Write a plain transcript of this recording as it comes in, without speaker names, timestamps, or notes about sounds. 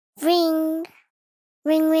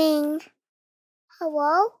Ring ring.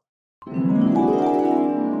 Hello?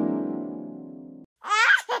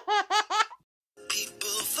 People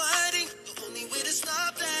fighting, the only way to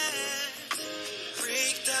stop that.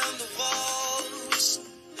 Break down the walls,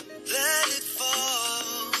 let it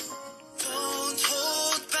fall. Don't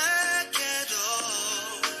hold back at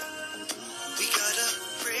all. We gotta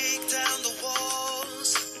break down the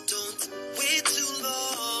walls. Don't wait too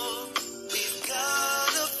long. We've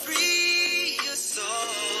gotta free us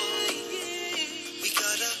all. We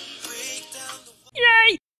gotta break down the walls.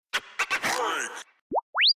 Yay!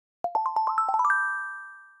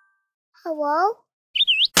 Hello?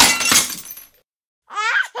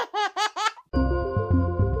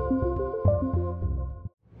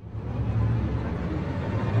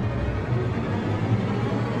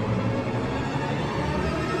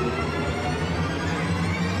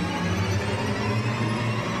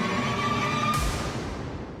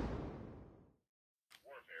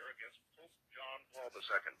 Warfare against Pope John Paul II,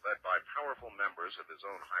 led by powerful members of his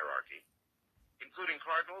own hierarchy, including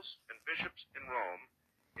cardinals and bishops in Rome,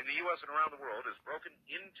 in the U.S. and around the world, has broken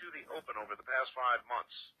into the open over the past 5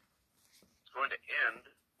 months. It's going to end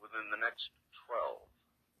within the next 12.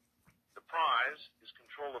 The prize is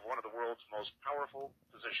control of one of the world's most powerful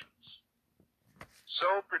positions.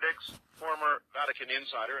 So predicts former Vatican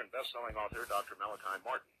insider and best-selling author Dr. Malachi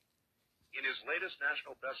Martin in his latest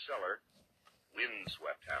national bestseller,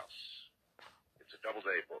 Windswept House. It's a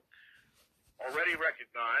double-day book, already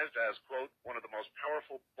recognized as, quote, one of the most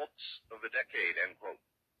powerful books of the decade, end quote.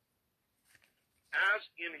 As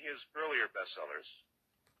in his earlier bestsellers,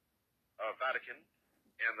 Vatican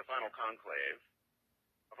and the Final Conclave,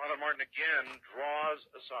 Father Martin again draws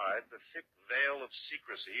aside the thick veil of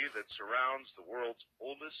secrecy that surrounds the world's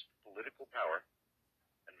oldest political power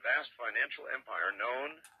and vast financial empire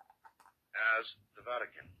known as the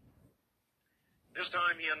Vatican. This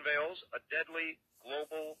time he unveils a deadly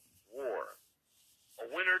global war, a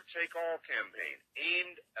winner-take-all campaign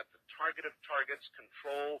aimed at the target of targets,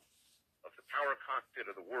 control of the power cockpit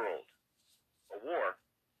of the world, a war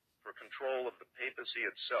for control of the papacy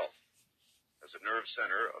itself as a nerve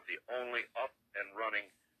center of the only up-and-running,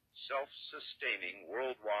 self-sustaining,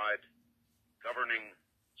 worldwide governing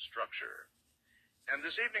structure. And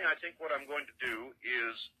this evening, I think what I'm going to do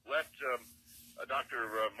is let Dr.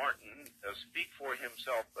 Martin speak for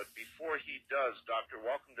himself. But before he does, Doctor,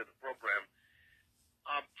 welcome to the program.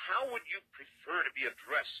 How would you prefer to be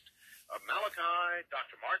addressed? Malachi,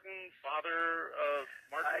 Dr. Martin, Father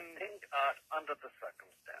Martin? I think under the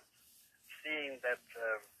circumstance, seeing that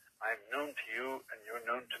I'm known to you and you're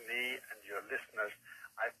known to me and your listeners,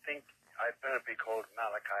 I think I'd better be called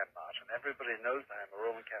Malachi Martin. Everybody knows I am a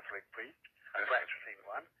Roman Catholic priest, a practicing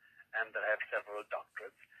one, and that I have several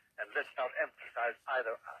doctorates. And let's not emphasize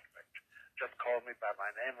either aspect. Just call me by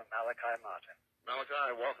my name, Malachi Martin.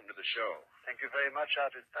 Malachi, welcome to the show. Thank you very much,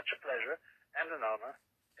 Art. It's such a pleasure and an honor.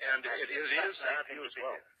 And it is to have you as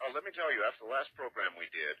well. Let me tell you, after the last program we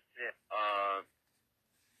did, Yeah.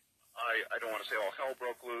 I don't want to say all hell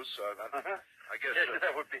broke loose. I guess Yes,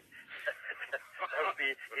 that would be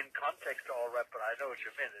in context all right, but I know what you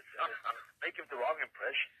mean. It's making the wrong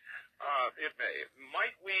impression. It may.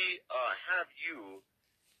 Might we have you,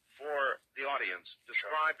 for the audience,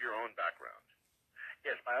 describe your own background?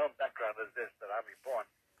 Yes, my own background is this, that I was born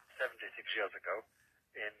 76 years ago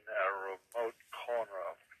in a remote corner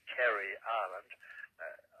of Kerry, Ireland,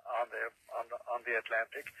 on the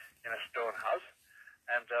Atlantic, in a stone house.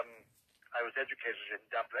 And I was educated in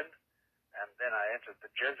Dublin, and then I entered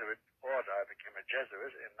the Jesuit order. I became a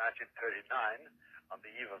Jesuit in 1939 on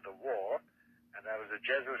the eve of the war, and I was a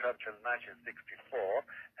Jesuit until 1964.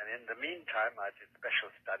 And in the meantime, I did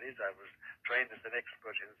special studies. I was trained as an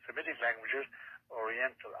expert in Semitic languages,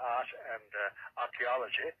 Oriental art, and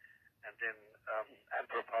archaeology, and in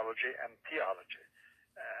anthropology and theology,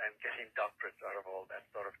 and getting doctorates out of all that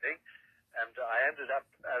sort of thing. And I ended up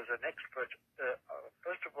as an expert,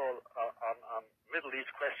 first of all, on Middle East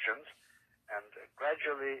questions, and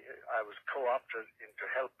gradually I was co-opted into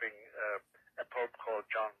helping a pope called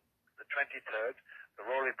John the 23rd, the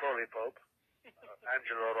roly-poly pope,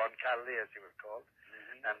 Angelo Roncalli, as he was called,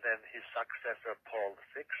 and then his successor, Paul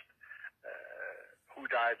VI, who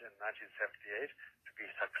died in 1978, to be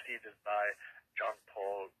succeeded by John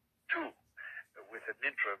Paul II, with an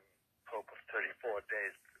interim pope of 34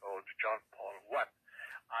 days old, John Paul I.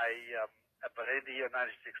 But in the year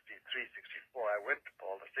 1963-64, I went to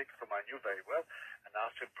Paul VI, whom I knew very well, and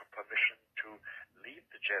asked him for permission to leave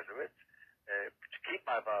the Jesuits, to keep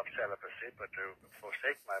my vow of celibacy, but to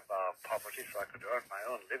forsake my vow of poverty so I could earn my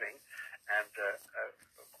own living, and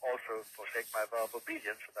also forsake my vow of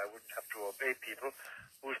obedience, so that I wouldn't have to obey people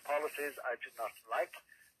whose policies I did not like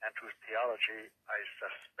and whose theology I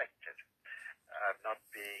suspected. Not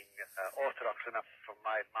being orthodox enough for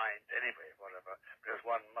my mind anyway, whatever, because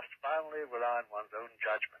one must finally rely on one's own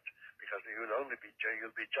judgment, because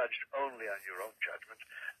you'll be judged only on your own judgment,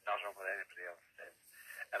 not on what anybody else says.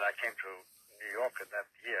 And I came to New York in that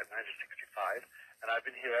year, 1965, and I've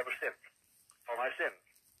been here ever since, for my sins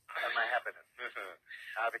and my happiness.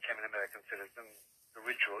 I became an American citizen, the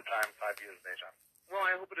ritual time 5 years later. Well,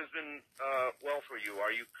 I hope it has been well for you.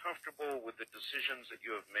 Are you comfortable with the decisions that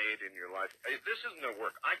you have made in your life? This isn't going to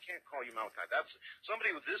work. I can't call you Malachi. That's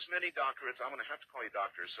somebody with this many doctorates. I'm going to have to call you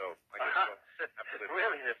doctor, so I guess I'll have to live.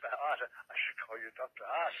 Really, I should call you Dr.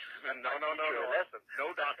 Hart. No. No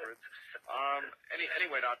doctorates.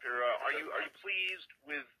 Anyway, doctor, are you pleased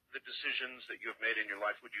with the decisions that you have made in your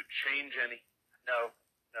life? Would you change any? No.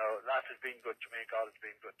 Life has been good to me. God has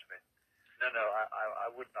been good to me. No, I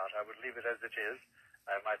would not. I would leave it as it is.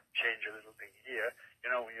 I might change a little thing here. You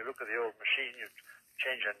know, when you look at the old machine, you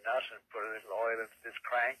change a nut and put a little oil into this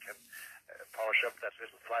crank and polish up that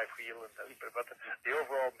little flywheel. But the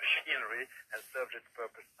overall machinery has served its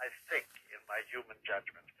purpose, I think, in my human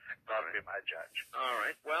judgment. God be my judge. All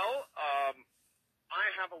right. Well, I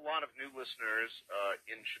have a lot of new listeners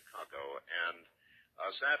in Chicago, and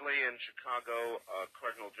sadly in Chicago,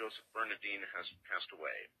 Cardinal Joseph Bernardin has passed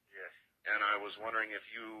away. Yes. And I was wondering if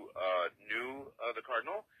you knew the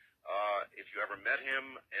Cardinal, if you ever met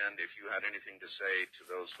him, and if you had anything to say to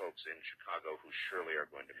those folks in Chicago who surely are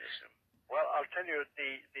going to miss him. Well, I'll tell you,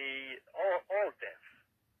 all death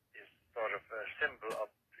is sort of a symbol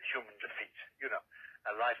of human defeat. You know,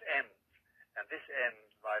 a life ends, and this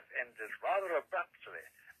life ended rather abruptly.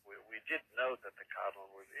 We did know that the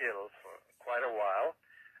Cardinal was ill for quite a while,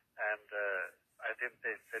 and I think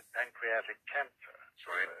they said pancreatic cancer.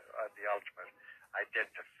 Right. The ultimate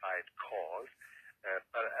identified cause.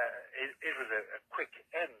 But it was a quick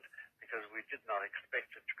end because we did not expect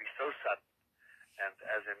it to be so sudden. And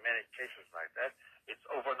as in many cases like that, it's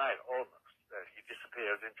overnight almost. He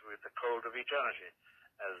disappears into the cold of eternity,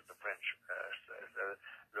 as the French says.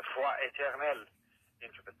 Le froid éternel,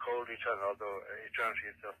 into the cold eternal, although eternity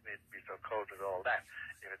itself needs to be so cold as all that,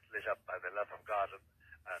 if it's lit up by the love of God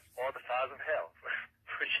or the fires of hell,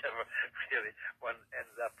 whichever really one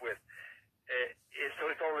ends up with. So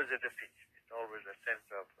it's always a defeat. It's always a sense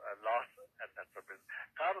of loss, and that's what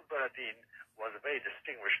Cardinal Bernardin was a very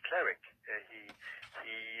distinguished cleric. He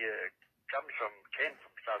came from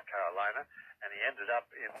South Carolina, and he ended up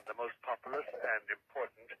in the most populous and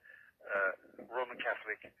important Roman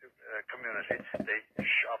Catholic community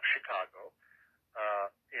of Chicago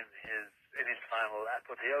in his final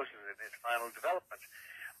apotheosis, in his final development.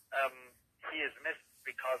 He is missed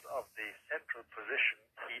because of the central position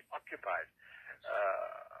he occupied.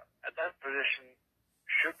 And that position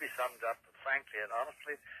should be summed up, frankly and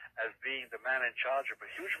honestly, as being the man in charge of a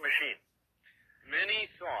huge machine. Many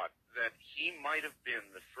thought that he might have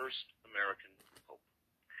been the first American pope.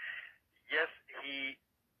 Yes, he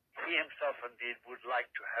himself indeed would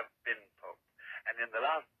like to have been pope. And in the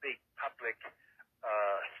last big public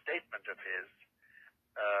statement of his,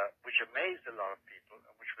 which amazed a lot of people,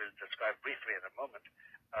 and which we'll describe briefly in a moment,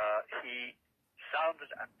 he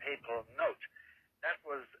sounded a papal note. That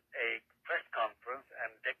was a press conference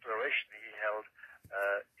and declaration he held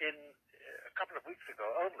in a couple of weeks ago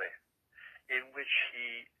only, in which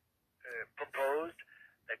he proposed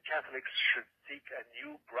that Catholics should seek a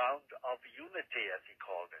new ground of unity, as he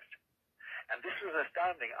called it. And this was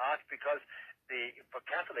astounding, Art, because for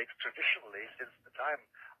Catholics, traditionally, since the time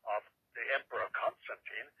of the Emperor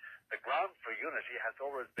Constantine, the ground for unity has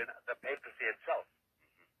always been the papacy itself,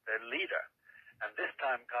 their leader. And this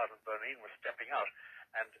time, Cardinal Bernardin was stepping out,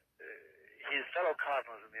 and his fellow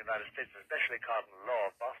cardinals in the United States, especially Cardinal Law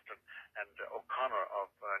of Boston and O'Connor of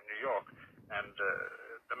New York, and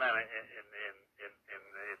the man in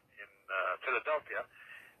Philadelphia,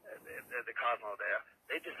 the cardinal there,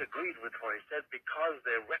 they disagreed with what he said because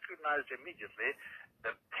they recognized immediately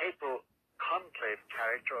the papal conclave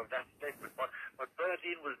character of that statement. What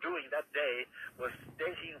Bernardin was doing that day was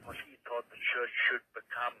stating what he thought the church should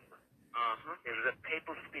become. It was a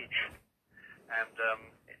papal speech. And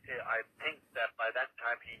I think that by that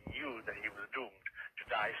time he knew that he was doomed to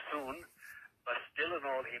die soon, but still in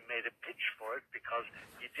all he made a pitch for it because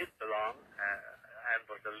he did belong and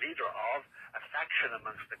was the leader of a faction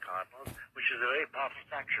amongst the cardinals, which is a very powerful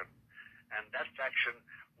faction. And that faction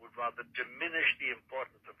would rather diminish the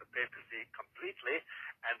importance of the papacy completely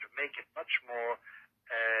and make it much more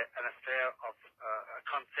an affair of a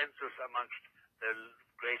consensus amongst the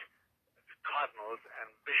great cardinals and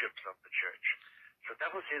bishops of the church. So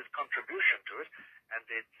that was his contribution to it, and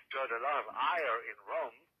it stirred a lot of ire in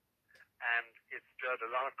Rome, and it stirred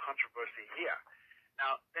a lot of controversy here.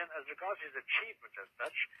 Now, then, as regards his achievement as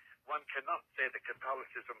such, one cannot say that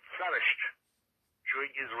Catholicism flourished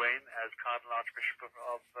during his reign as Cardinal Archbishop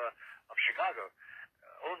of Chicago.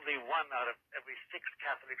 Only 1 out of every 6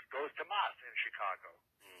 Catholics goes to Mass in Chicago.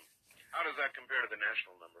 How does that compare to the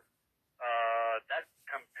national number? That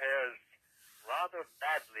compares rather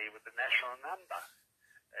badly with the national number.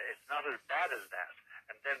 It's not as bad as that.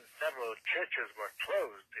 And then several churches were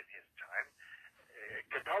closed in his time.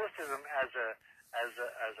 Catholicism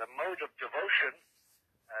as a mode of devotion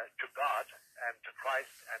to God and to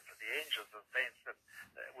Christ and to the angels and saints,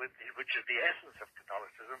 which is the essence of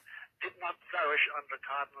Catholicism, did not flourish under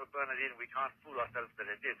Cardinal Bernardin. We can't fool ourselves that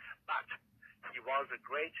it did. But he was a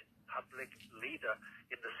great public leader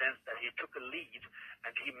in the sense that he took a lead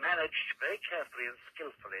and he managed very carefully and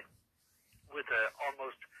skillfully with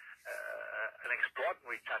almost an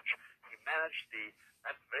extraordinary touch. He managed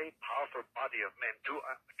that very powerful body of men,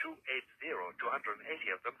 280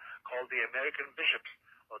 of them, called the American Bishops,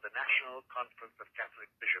 or the National Conference of Catholic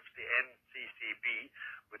Bishops, the NCCB,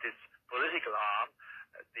 with its political arm,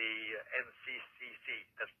 the NCCC.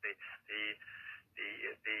 That's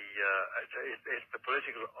it's the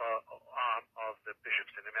political arm of the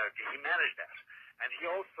bishops in America. He managed that. And he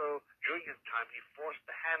also, during his time, he forced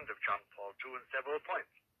the hand of John Paul II in several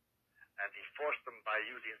points. And he forced them by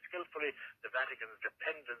using skillfully the Vatican's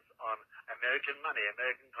dependence on American money,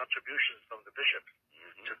 American contributions from the bishops,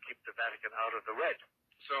 to keep the Vatican out of the red.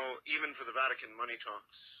 So even for the Vatican money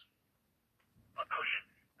talks? I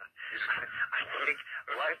think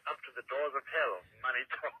right up to the doors of hell, money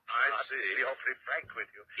talks. I see. To be awfully frank with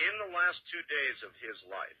you. In the last 2 days of his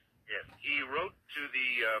life, yes, he wrote to the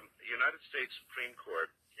United States Supreme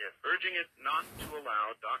Court, yes, urging it not to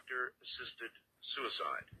allow doctor-assisted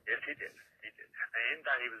suicide. Yes, he did. He did. And in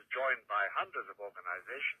that he was joined by hundreds of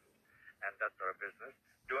organizations and that sort of business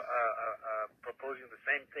proposing the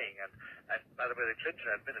same thing. And by the way, the Clinton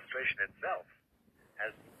administration itself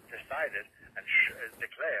has decided and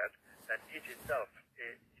declared that it itself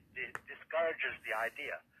discourages the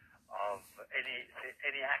idea of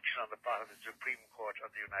any action on the part of the Supreme Court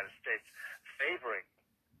of the United States favoring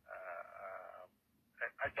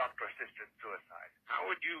a doctor-assisted suicide. How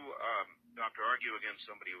would you, Doctor, argue against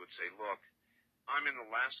somebody who would say, look, I'm in the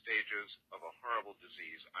last stages of a horrible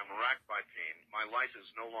disease. I'm racked by pain. My life is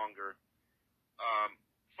no longer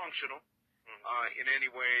functional in any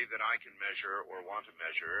way that I can measure or want to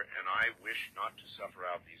measure, and I wish not to suffer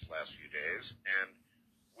out these last few days and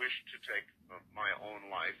wish to take my own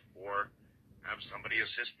life or have somebody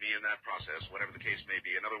assist me in that process, whatever the case may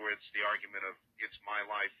be. In other words, the argument of it's my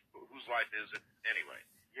life, whose life is it anyway?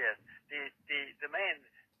 Yes.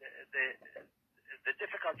 The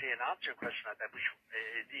difficulty in answering a question like that, which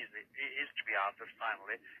is to be answered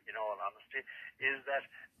finally, in all honesty, is that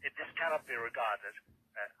this cannot be regarded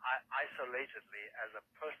isolatedly as a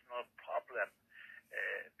personal problem,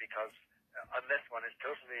 because unless one is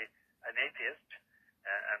totally an atheist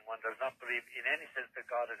and one does not believe in any sense that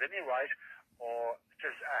God has any right or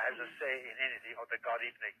just has a say in anything or that God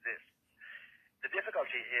even exists. The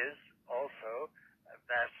difficulty is also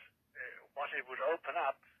that what it would open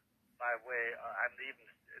up by way, and even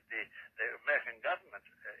the American government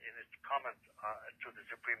in its comment to the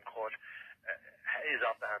Supreme Court is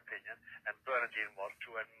of that opinion, and Bernardin was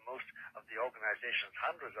too, and most of the organizations,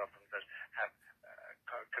 hundreds of them that have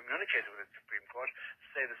communicated with the Supreme Court,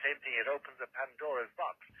 say the same thing. It opens a Pandora's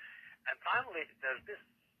box. And finally, there's this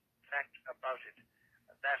fact about it,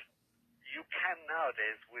 that you can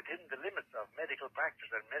nowadays, within the limits of medical practice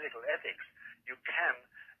and medical ethics, you can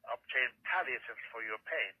obtain palliatives for your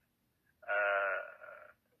pain,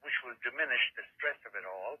 which will diminish the stress of it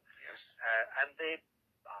all. Yes. And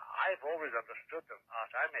I've always understood them.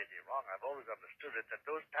 I may be wrong. I've always understood it, that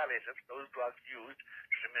those palliatives, those drugs used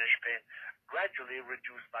to diminish pain, gradually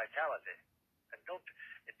reduce vitality, and don't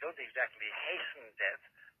exactly hasten death,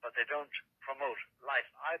 but they don't promote life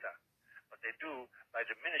either. But they do, by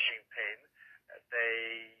diminishing pain,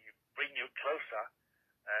 they bring you closer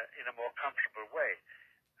in a more comfortable way.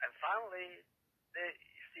 And finally,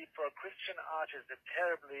 you see, for a Christian artist, a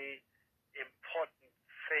terribly important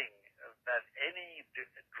thing that any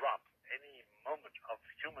drop, any moment of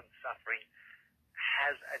human suffering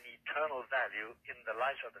has an eternal value in the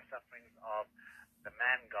light of the sufferings of the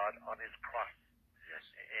man-God on his cross. Yes.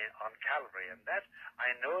 On Calvary. And that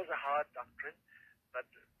I know is a hard doctrine, but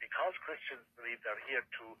because Christians believe they're here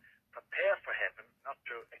to prepare for heaven, not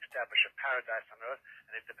to establish a paradise on earth,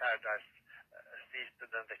 and if the paradise deceased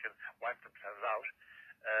and then they can wipe themselves out.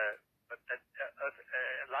 But that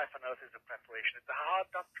life on earth is a preparation. It's a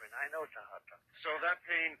hard doctrine. I know it's a hard doctrine. So that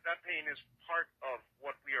pain is part of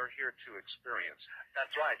what we are here to experience.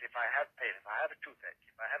 That's right. If I have pain, if I have a toothache,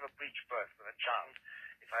 if I have a breech birth with a child,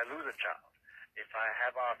 if I lose a child, if I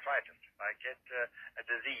have arthritis, if I get a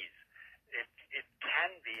disease, it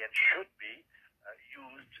can be and should be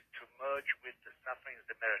used to merge with the sufferings,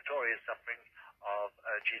 the meritorious sufferings of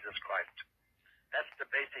Jesus Christ. That's the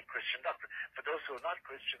basic Christian doctrine. For those who are not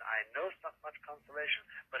Christian, I know it's not much consolation,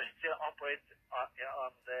 but it still operates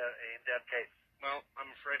in their case. Well,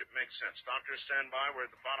 I'm afraid it makes sense. Doctors, stand by.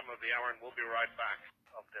 We're at the bottom of the hour, and we'll be right back.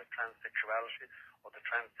 Of their transsexuality or the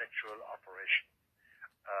transsexual operation.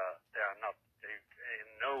 They are not. In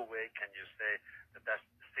no way can you say that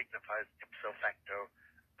signifies ipso facto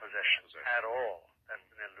possession at all. That's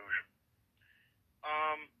an illusion.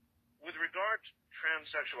 With regard to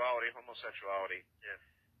transsexuality, homosexuality, yes.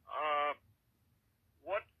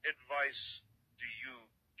 What advice do you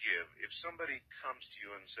give if somebody comes to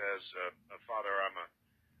you and says, "Father,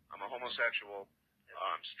 I'm a homosexual.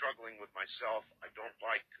 I'm struggling with myself. I don't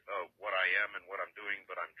like what I am and what I'm doing,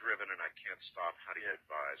 but I'm driven and I can't stop." How do you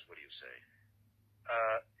advise? What do you say?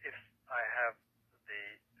 If I have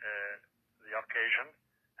the occasion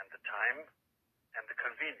and the time and the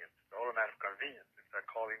convenience, it's all a matter of convenience. If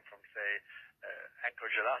they're calling from, say,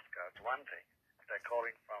 Anchorage, Alaska, it's one thing. If they're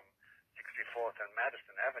calling from 64th and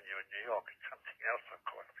Madison Avenue in New York, it's something else, of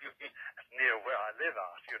course. Near where I live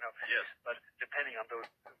out, Yes. But depending on those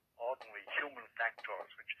ordinary human factors,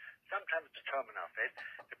 which sometimes determine our faith,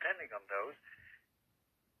 depending on those,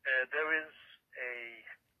 there is a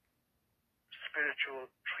spiritual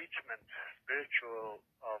treatment,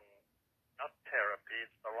 not therapy,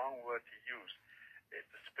 it's the wrong word to use.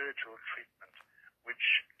 It's a spiritual treatment which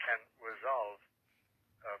can resolve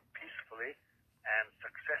peacefully and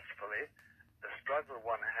successfully the struggle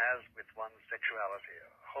one has with one's sexuality,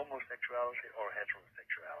 homosexuality or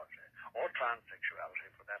heterosexuality, or transsexuality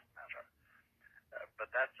for that matter. But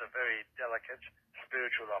that's a very delicate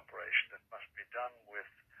spiritual operation that must be done with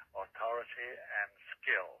authority and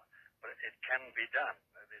skill. But it can be done.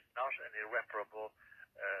 It's not an irreparable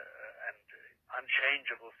and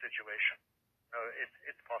unchangeable situation. No,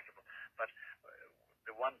 it's possible. But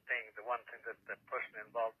the one thing that the person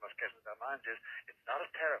involved must get in their mind is it's not a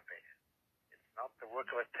therapy. It's not the work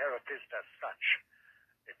of a therapist as such.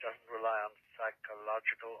 It doesn't rely on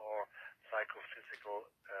psychological or psychophysical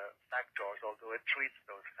factors, although it treats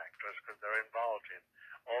those factors because they're involved in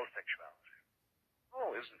all sexuality.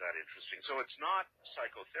 Oh, isn't that interesting? So it's not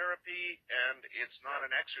psychotherapy and it's not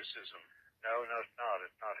an exorcism. No, it's not.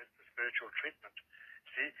 It's not. It's a spiritual treatment.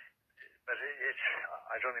 See, but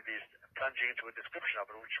I don't want to be plunging into a description of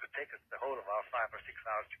it, which could take us the whole of our 5 or 6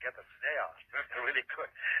 hours together today. It really could.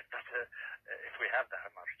 But if we have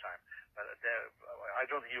that much time. But I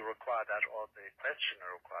don't think you require that, or the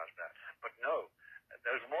questioner requires that. But no,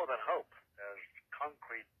 there's more than hope.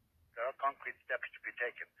 There are concrete steps to be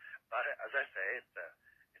taken. But as I say, it's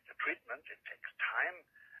a treatment. It takes time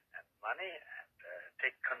and money and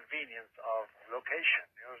take convenience of location.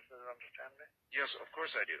 You understand me? Yes, of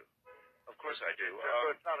course I do. Of course I do.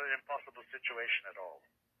 So it's not an impossible situation at all.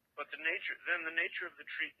 But the nature of the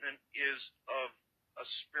treatment is of a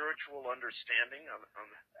spiritual understanding.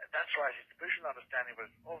 That's right. It's spiritual understanding, but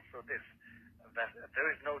it's also this, that there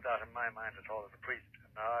is no doubt in my mind at all as a priest.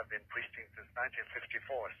 Now I've been priesting since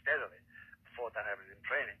 1954 steadily. Before that I was in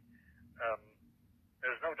training.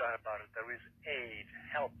 There's no doubt about it. There is aid,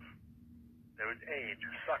 help. There is aid,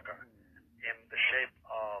 succor, in the shape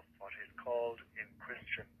of what is called in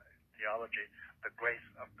Christian theology the grace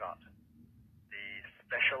of God, the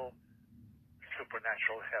special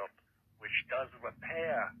supernatural help which does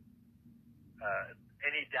repair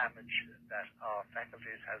any damage that our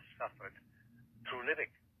faculties have suffered through living.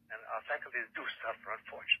 And our faculties do suffer,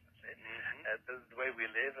 unfortunately. The way we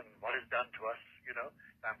live and what is done to us,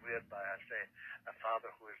 I'm reared by, I say, a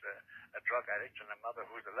father who is a drug addict and a mother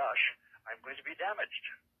who is a lush, I'm going to be damaged.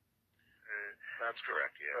 That's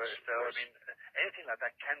correct, yes. So, I mean, anything like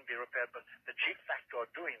that can be repaired, but the chief factor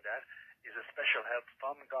doing that is a special help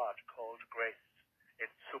from God called grace.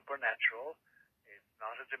 It's supernatural. It's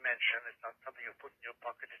not a dimension. It's not something you put in your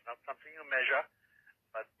pocket. It's not something you measure.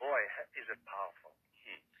 But, boy, is it powerful.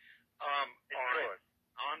 All right.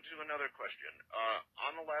 On to another question.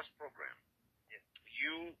 On the last program,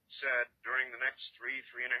 you said during the next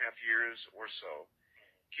 3.5 years or so,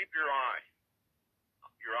 keep your eyes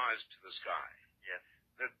to the sky. Yes.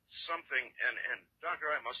 That something, and Doctor,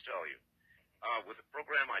 I must tell you, with the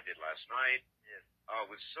program I did last night, Yes.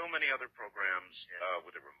 With so many other programs, Yes.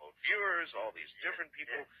 with the remote viewers, all these different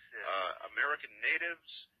people, American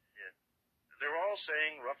natives, they're all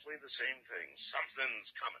saying roughly the same thing.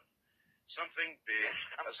 Something's coming. Something big.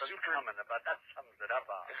 Something's coming, but that sums it up,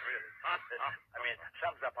 really. I mean,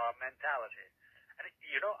 sums up our mentality. And,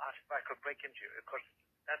 you know, if I could break into you, of course,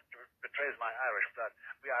 that betrays my Irish blood.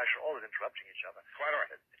 We Irish are always interrupting each other. Quite all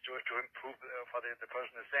right. To improve what the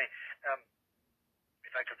person is saying.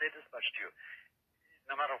 If I could say this much to you,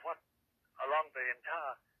 no matter what, along the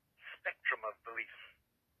entire spectrum of belief,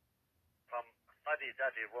 from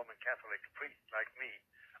fuddy-duddy Roman Catholic priest like me,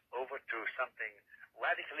 over to something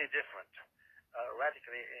radically different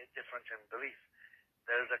in belief,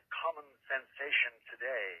 there's a common sensation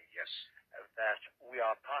today that we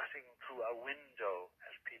are passing through a window,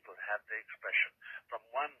 as people have the expression, from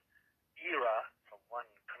one era, from one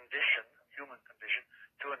condition, human condition,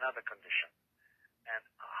 to another condition. And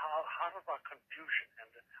out of our confusion and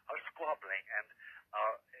our squabbling and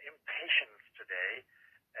our impatience today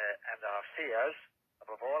and our fears,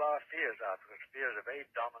 above all our fears are, because fear is a very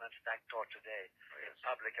dominant factor today in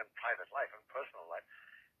public and private life and personal life,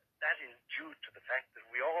 that is due to the fact that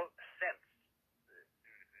we all sense,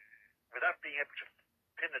 without being able to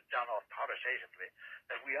pin it down authoritatively,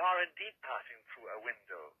 that we are indeed passing through a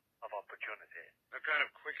window of opportunity. A kind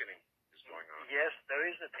of quickening is going on. Yes, there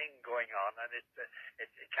is a thing going on, and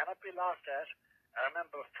it cannot be laughed at. I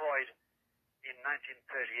remember Freud in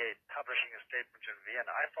 1938 publishing a statement in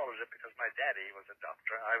Vienna. I followed it because my daddy was a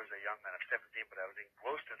doctor. I was a young man of 17, but I was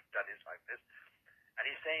engrossed in studies like this. And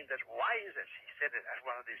he's saying that, why is it, he said it at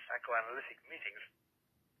one of these psychoanalytic meetings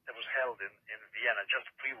that was held in Vienna, just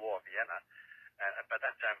pre-war Vienna. By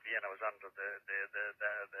that time, Vienna was under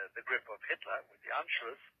the grip of Hitler with the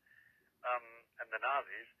Anschluss and the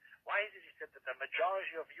Nazis. Why is it, he said, that the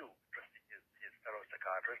majority of you, addressing his fellow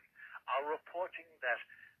psychiatrists, are reporting that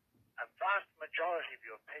a vast majority of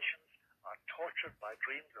your patients are tortured by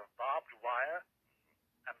dreams of barbed wire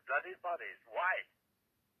and bloody bodies. Why?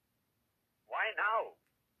 Why now?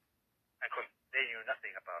 And of course, they knew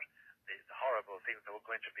nothing about the horrible things that were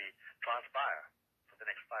going to be transpire for the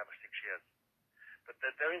next 5 or 6 years. But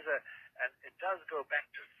there is and it does go back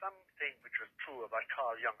to something which was true about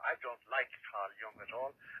Carl Jung. I don't like Carl Jung at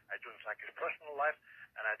all. I don't like his personal life,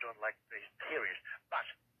 and I don't like his theories. But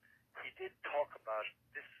he did talk about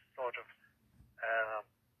this sort of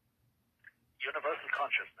universal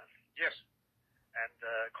consciousness. Yes. And,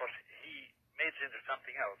 of course, he made it into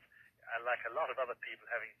something else. Like a lot of other people,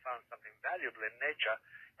 having found something valuable in nature,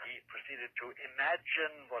 he proceeded to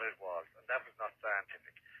imagine what it was, and that was not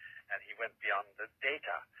scientific. And he went beyond the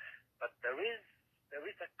data. But there is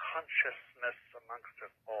a consciousness amongst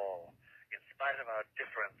us all, in spite of our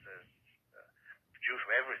differences, due to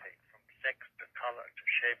everything, from sex to color to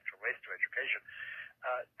shape to race to education,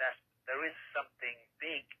 that there is something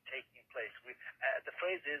big taking place. The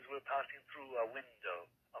phrase is, we're passing through a window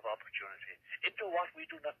of opportunity into what we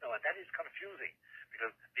do not know, and that is confusing,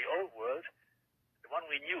 because the old world, the one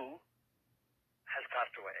we knew, has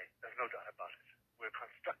passed away. There's no doubt about it. We're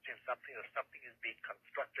constructing something, or something is being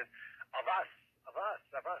constructed of us.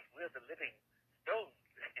 We're the living stones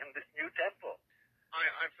in this new temple.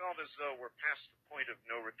 I felt as though we're past the point of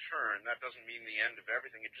no return. That doesn't mean the end of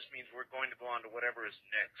everything. It just means we're going to go on to whatever is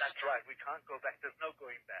next. That's right. We can't go back. There's no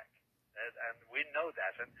going back. And we know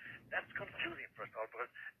that. And that's confusing, first of all,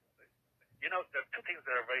 because, you know, there are two things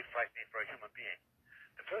that are very frightening for a human being.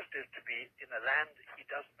 The first is to be in a land he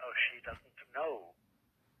doesn't know, she doesn't know.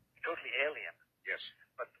 Totally alien. Yes.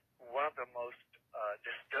 But one of the most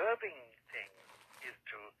disturbing things is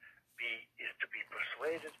to be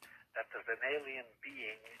persuaded that there's an alien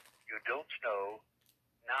being you don't know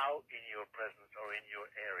now in your presence or in your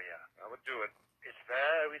area. That would do it. It's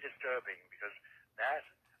very disturbing, because that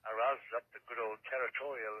arouses up the good old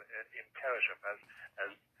territorial imperative,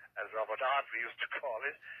 as Robert Ardrey used to call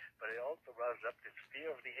it, but it also rouses up this fear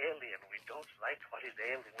of the alien. We don't like what is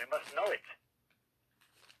alien. We must know it.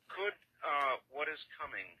 Could what is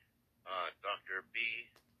coming, Doctor, be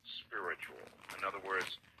spiritual? In other words,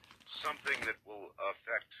 something that will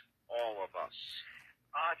affect all of us?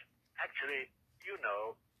 Actually, you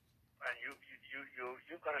know, and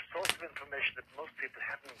you've got a source of information that most people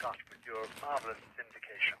haven't got with your marvelous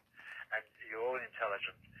syndication and your own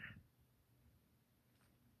intelligence.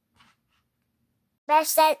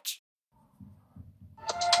 Message.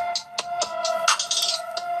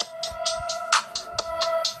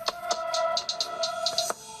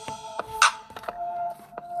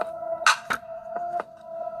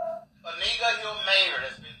 Anita Hill Maynard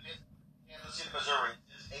has been missing in Kansas City, Missouri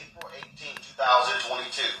since April 18,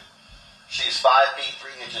 2022. She She's 5 feet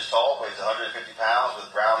 3 inches tall, weighs 150 pounds,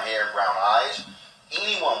 with brown hair and brown eyes.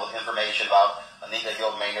 Anyone with information about Anika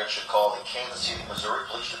Hill Maynard should call the Kansas City, Missouri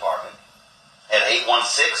Police Department at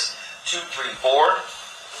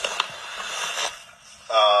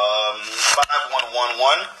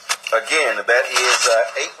 816-234-5111. Again, that is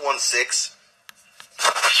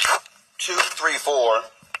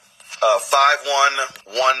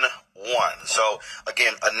 816-234-5111. So,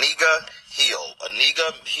 again, Anika Hill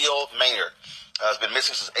Maynard has been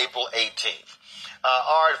missing since April 18th.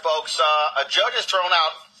 All right, folks, a judge has thrown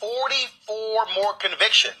out 44 more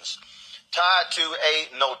convictions tied to a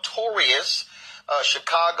notorious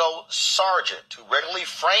Chicago sergeant who regularly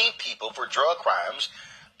framed people for drug crimes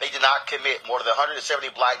they did not commit. More than 170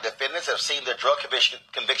 black defendants have seen their drug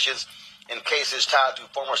convictions in cases tied to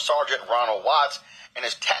former Sergeant Ronald Watts and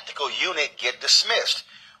his tactical unit get dismissed.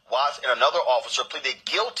 Watts and another officer pleaded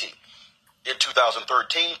guilty in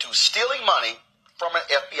 2013 to stealing money from an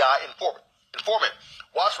FBI informant.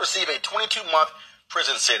 Watts received a 22-month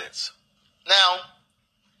prison sentence. Now,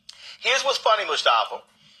 here's what's funny, Mustafa.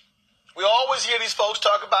 We always hear these folks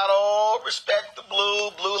talk about, respect the blue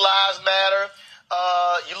lives matter.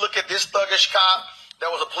 You look at this thuggish cop. There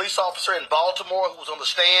was a police officer in Baltimore who was on the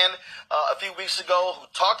stand a few weeks ago who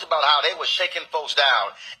talked about how they were shaking folks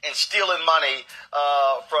down and stealing money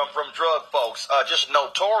from drug folks. Just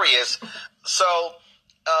notorious. So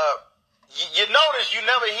you notice you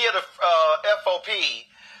never hear the FOP,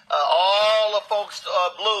 all the folks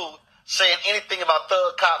blue, saying anything about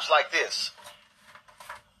thug cops like this.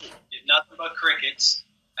 Nothing but crickets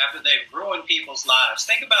after they've ruined people's lives.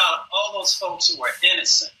 Think about all those folks who were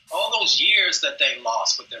innocent, all those years that they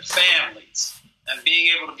lost with their families, and being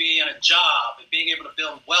able to be in a job and being able to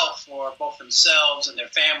build wealth for both themselves and their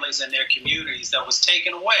families and their communities that was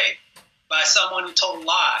taken away by someone who told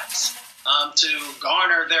lies to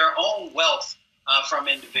garner their own wealth from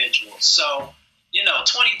individuals. So,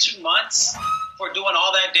 22 months for doing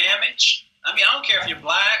all that damage. I mean, I don't care if you're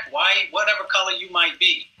black, white, whatever color you might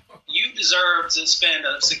be. You deserve to spend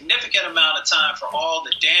a significant amount of time for all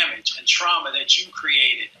the damage and trauma that you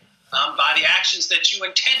created by the actions that you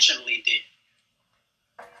intentionally did.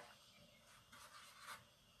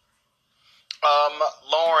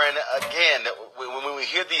 Lauren, again, when we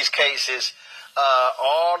hear these cases,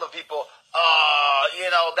 all the people,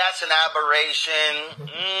 that's an aberration.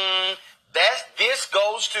 This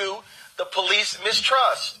goes to the police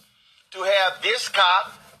mistrust. To have this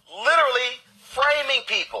cop literally framing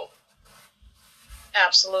people.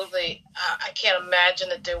 Absolutely. I can't imagine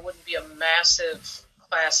that there wouldn't be a massive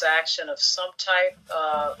class action of some type,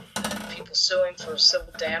 people suing for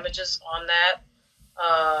civil damages on that.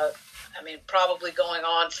 Probably going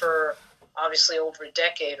on for obviously over a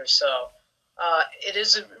decade or so. It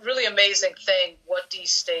is a really amazing thing what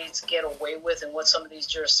these states get away with and what some of these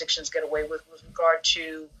jurisdictions get away with regard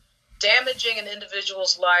to damaging an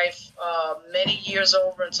individual's life many years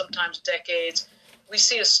over and sometimes decades. We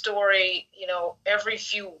see a story, every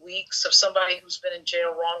few weeks of somebody who's been in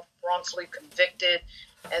jail wrongfully convicted.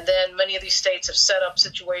 And then many of these states have set up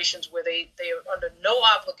situations where they are under no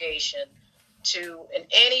obligation to in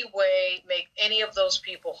any way make any of those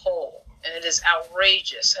people whole. And it is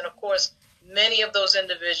outrageous. And of course, many of those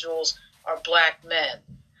individuals are black men.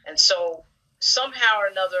 And so somehow or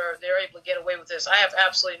another, they're able to get away with this. I have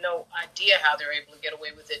absolutely no idea how they're able to get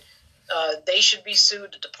away with it. They should be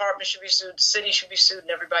sued, the department should be sued, the city should be sued,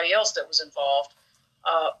 and everybody else that was involved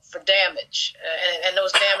for damage. And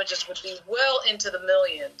those damages would be well into the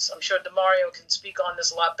millions. I'm sure DeMario can speak on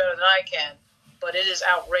this a lot better than I can, but it is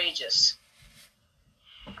outrageous.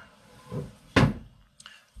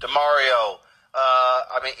 DeMario,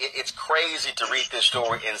 it's crazy to read this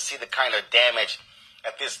story and see the kind of damage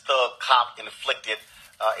that this thug cop inflicted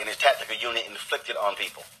in his tactical unit inflicted on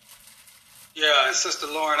people. Yeah, and Sister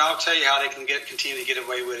Lauren, I'll tell you how they can continue to get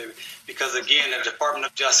away with it. Because, again, the Department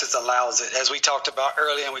of Justice allows it. As we talked about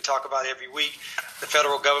earlier and we talk about every week, the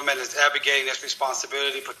federal government is abrogating its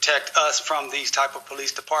responsibility to protect us from these type of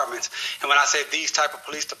police departments. And when I say these type of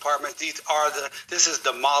police departments, this is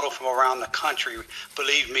the model from around the country.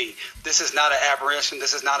 Believe me, this is not an aberration.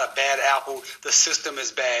 This is not a bad apple. The system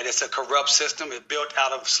is bad. It's a corrupt system. It's built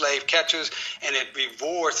out of slave catchers, and it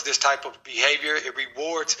rewards this type of behavior. It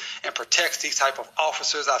rewards and protects these type of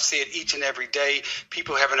officers. I see it each and every day.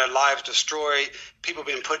 People having their lives destroyed. People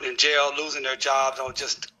being put in jail, losing their jobs on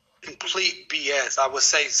just complete BS. I would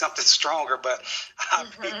say something stronger, but I'm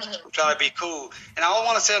trying to be cool. And I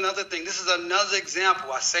want to say another thing. This is another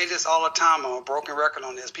example. I say this all the time. I'm a broken record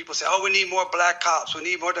on this. People say, oh, we need more black cops. We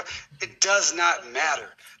need more. It does not matter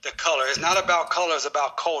the color. It's not about color. It's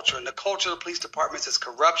about culture. And the culture of the police departments is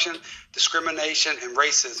corruption, discrimination, and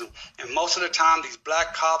racism. And most of the time, these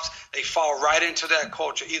black cops, they fall right into that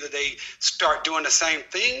culture. Either they start doing the same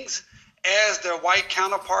things as their white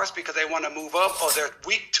counterparts because they want to move up, or they're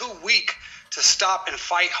too weak to stop and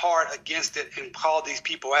fight hard against it and call these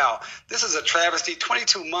people out. This is a travesty.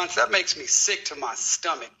 22 months, that makes me sick to my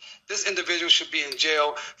stomach. This individual should be in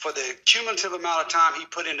jail for the cumulative amount of time he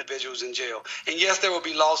put individuals in jail. And yes, there will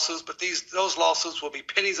be lawsuits, but those lawsuits will be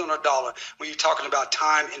pennies on a dollar when you're talking about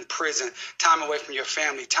time in prison, time away from your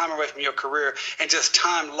family, time away from your career, and just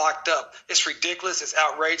time locked up. It's ridiculous. It's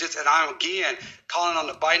outrageous. And I'm, again, calling on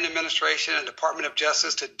the Biden administration and Department of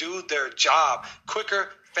Justice to do their job quicker,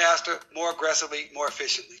 faster, more aggressively, more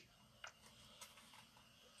efficiently.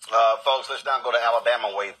 Folks, let's now go to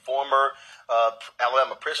Alabama, where a former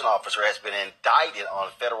Alabama prison officer has been indicted on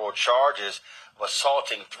federal charges of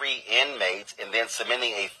assaulting 3 inmates and then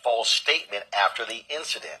submitting a false statement after the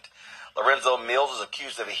incident. Lorenzo Mills is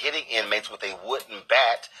accused of hitting inmates with a wooden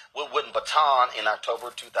baton in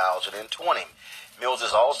October 2020. Mills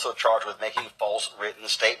is also charged with making false written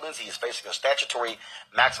statements. He is facing a statutory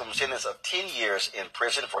maximum sentence of 10 years in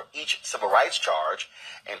prison for each civil rights charge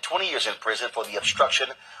and 20 years in prison for the obstruction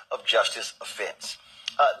of justice offense.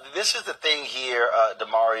 This is the thing here,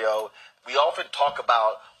 DeMario. We often talk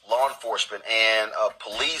about law enforcement and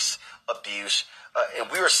police abuse. And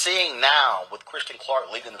we are seeing now, with Kristen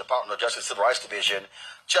Clark leading the Department of Justice Civil Rights Division,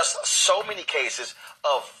 just so many cases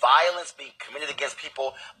of violence being committed against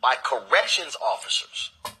people by corrections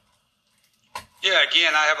officers. Yeah,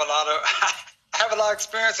 again, I have a lot of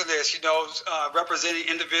experience in this, representing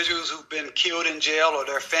individuals who've been killed in jail or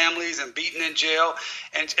their families and beaten in jail,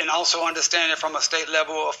 and also understanding it from a state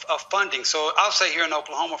level of funding. So I'll say here in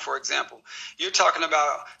Oklahoma, for example, you're talking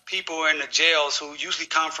about people in the jails who usually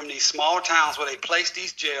come from these small towns where they place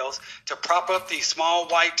these jails to prop up these small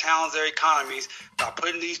white towns, their economies, by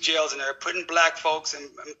putting these jails in there, putting black folks and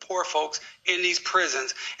poor folks in these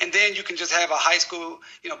prisons. And then you can just have a high school,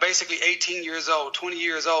 basically 18 years old, 20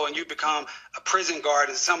 years old, and you become a prison guard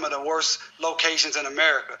in some of the worst locations in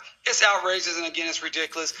America. It's outrageous, and again, it's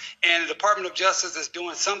ridiculous. And the Department of Justice is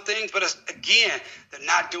doing some things, but they're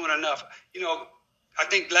not doing enough. I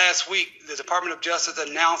think last week the Department of Justice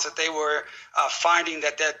announced that they were finding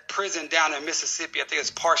that prison down in Mississippi, I think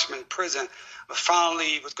it's Parchman Prison,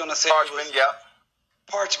 was going to say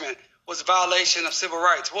Parchman was a violation of civil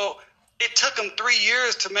rights. Well, it took them 3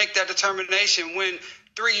 years to make that determination when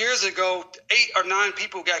 3 years ago, 8 or 9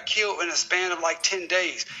 people got killed in a span of like 10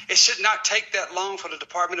 days. It should not take that long for the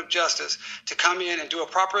Department of Justice to come in and do a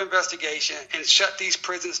proper investigation and shut these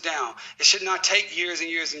prisons down. It should not take years and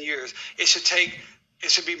years and years. It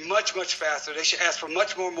should be much, much faster. They should ask for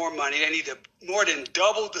much more money. They need to more than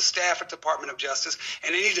double the staff at the Department of Justice,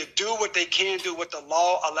 and they need to do what they can do, what the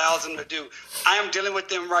law allows them to do. I am dealing with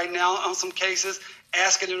them right now on some cases,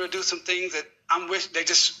 asking them to do some things that I wish they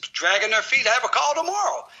just dragging their feet. I have a call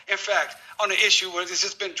tomorrow, in fact, on the issue where it's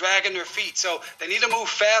just been dragging their feet. So they need to move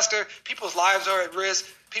faster. People's lives are at risk.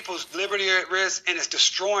 People's liberty are at risk, and it's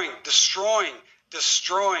destroying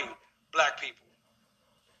black people.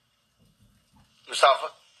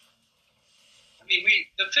 Mustafa? I mean,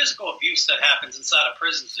 the physical abuse that happens inside of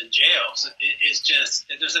prisons and jails is just,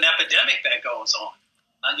 there's an epidemic that goes on.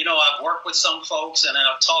 I've worked with some folks and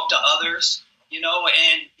I've talked to others, and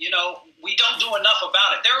we don't do enough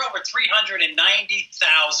about it. There are over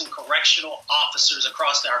 390,000 correctional officers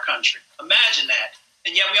across our country. Imagine that.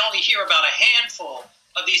 And yet we only hear about a handful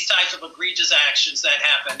of these types of egregious actions that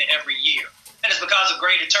happen every year. And it's because of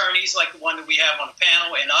great attorneys like the one that we have on the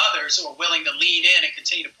panel and others who are willing to lean in and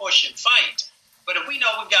continue to push and fight. But if we know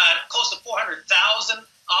we've got close to 400,000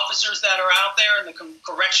 officers that are out there in the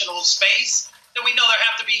correctional space, then we know there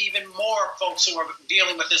have to be even more folks who are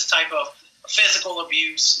dealing with this type of physical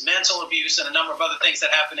abuse, mental abuse, and a number of other things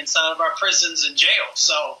that happen inside of our prisons and jails.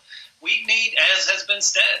 So we need, as has been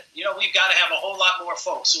said, we've got to have a whole lot more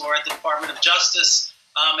folks who are at the Department of Justice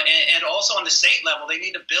and also on the state level. They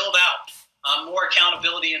need to build out more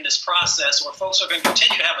accountability in this process, or folks are going to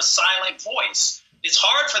continue to have a silent voice. It's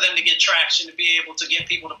hard for them to get traction, to be able to get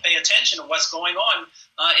people to pay attention to what's going on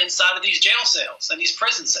inside of these jail cells and these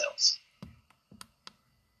prison cells.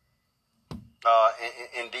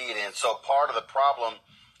 Indeed. And so part of the problem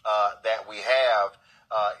that we have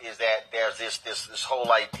is that there's this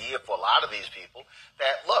whole idea for a lot of these people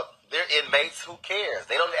that, look, they're inmates, who cares?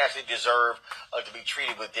 They don't actually deserve to be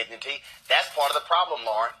treated with dignity. That's part of the problem,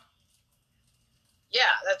 Lauren.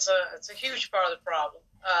 Yeah, that's a huge part of the problem.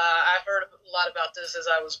 I heard a lot about this as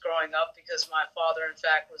I was growing up because my father, in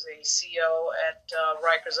fact, was a CO at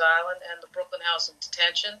Rikers Island and the Brooklyn House of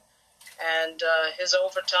Detention. And his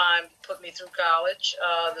overtime put me through college.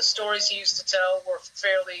 The stories he used to tell were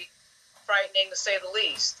fairly frightening, to say the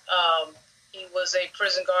least. He was a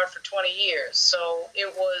prison guard for 20 years, so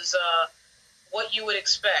it was what you would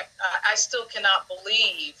expect. I still cannot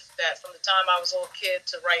believe that from the time I was a little kid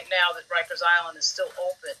to right now that Rikers Island is still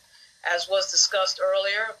open. As was discussed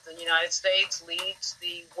earlier, the United States leads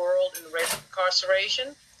the world in the rate of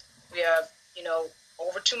incarceration. We have,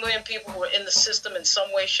 over 2 million people who are in the system in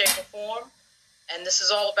some way, shape, or form. And this is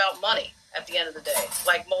all about money at the end of the day.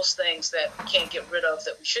 Like most things that we can't get rid of,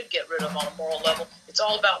 that we should get rid of on a moral level, it's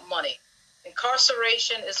all about money.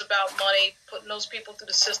 Incarceration is about money. Putting those people through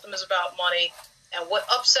the system is about money. And what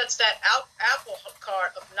upsets that apple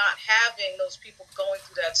cart of not having those people going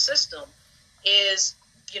through that system is,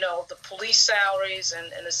 the police salaries.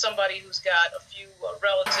 And as somebody who's got a few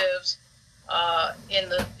relatives in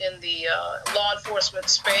the law enforcement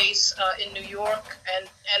space in New York and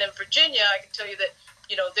in Virginia, I can tell you that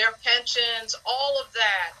their pensions, all of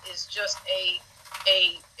that is just a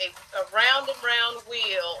round and round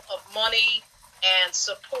wheel of money and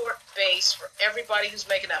support base for everybody who's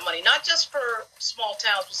making that money. Not just for small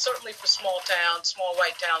towns, but certainly for small towns, small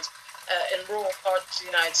white towns in rural parts of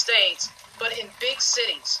the United States, but in big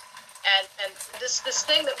cities. And this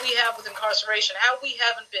thing that we have with incarceration, how we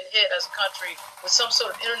haven't been hit as a country with some sort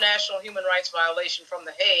of international human rights violation from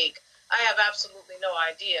The Hague, I have absolutely no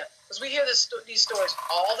idea. Because we hear these stories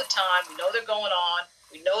all the time. We know they're going on.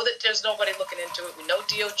 We know that there's nobody looking into it. We know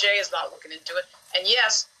DOJ is not looking into it. And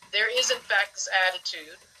yes, there is in fact this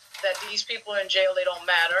attitude that these people are in jail, they don't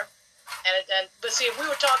matter. But see, if we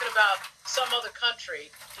were talking about some other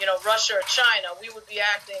country, Russia or China, we would be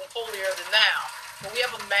acting holier than thou. But we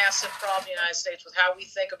have a massive problem in the United States with how we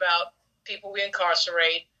think about people we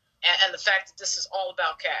incarcerate and the fact that this is all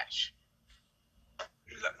about cash.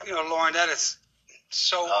 Lauren, that is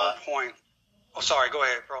so on point. Oh, sorry. Go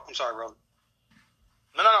ahead, bro. I'm sorry, brother.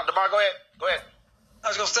 No, DeMar, go ahead. I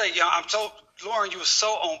was going to say, Lauren, you were so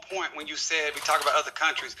on point when you said, we talk about other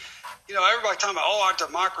countries. Everybody talking about, our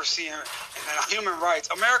democracy and human rights.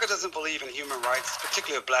 America doesn't believe in human rights,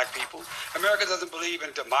 particularly of black people. America doesn't believe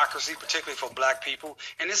in democracy, particularly for black people.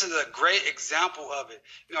 And this is a great example of it.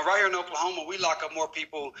 Right here in Oklahoma, we lock up more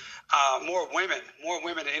people, more women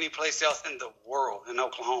than any place else in the world in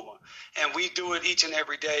Oklahoma. And we do it each and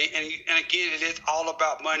every day. And again, it is all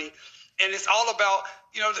about money. And it's all about,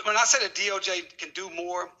 when I say the DOJ can do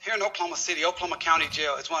more, here in Oklahoma City, Oklahoma County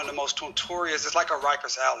Jail is one of the most notorious. It's like a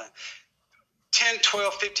Rikers Island. 10,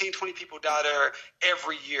 12, 15, 20 people die there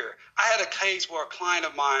every year. I had a case where a client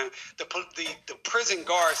of mine, the prison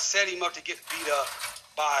guards set him up to get beat up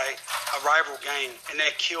by a rival gang, and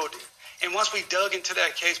they killed him. And once we dug into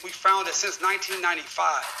that case, we found that since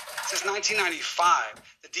 1995,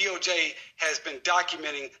 the DOJ has been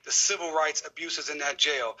documenting the civil rights abuses in that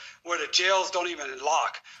jail, where the jails don't even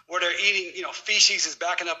lock, where they're eating, feces is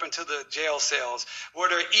backing up into the jail cells, where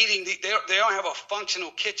they're eating, they don't have a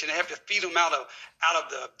functional kitchen. They have to feed them out of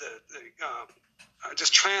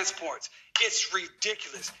just transports. It's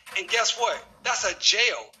ridiculous. And guess what? That's a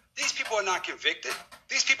jail. These people are not convicted.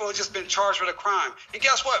 These people have just been charged with a crime. And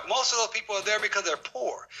guess what? Most of those people are there because they're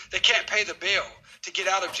poor. They can't pay the bail to get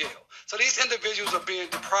out of jail. So these individuals are being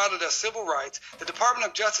deprived of their civil rights. The Department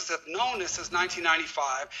of Justice has known this since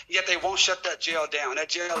 1995, yet they won't shut that jail down. That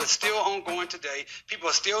jail is still ongoing today. People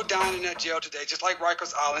are still dying in that jail today, just like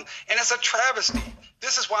Rikers Island. And it's a travesty.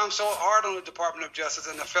 This is why I'm so hard on the Department of Justice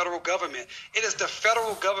and the federal government. It is the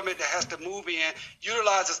federal government that has to move in,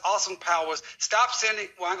 utilize its awesome powers, stop sending,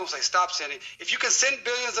 well, I'm going to say stop sending. If you can send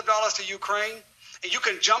billions of dollars to Ukraine, and you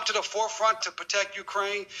can jump to the forefront to protect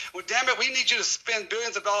Ukraine, well, damn it, we need you to spend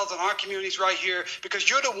billions of dollars on our communities right here because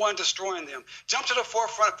you're the one destroying them. Jump to the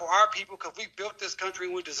forefront for our people because we built this country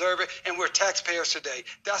and we deserve it, and we're taxpayers today.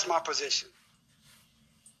 That's my position.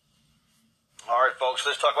 All right, folks,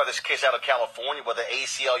 let's talk about this case out of California where the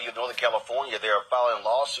ACLU of Northern California, they are filing a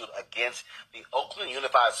lawsuit against the Oakland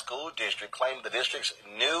Unified School District, claiming the district's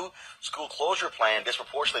new school closure plan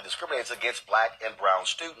disproportionately discriminates against black and brown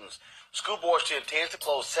students. The school board intends to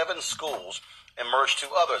close 7 schools and merge 2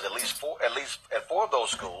 others. At least at 4 of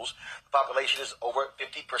those schools, the population is over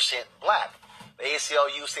 50% black. The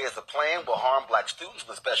ACLU says the plan will harm black students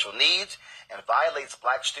with special needs and violates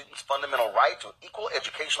black students' fundamental right to equal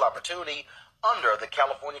educational opportunity under the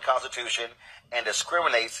California Constitution and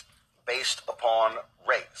discriminates based upon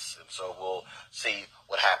race. And so we'll see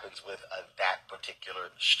what happens with that particular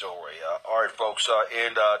story. All right, folks,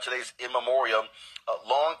 in today's In Memoriam,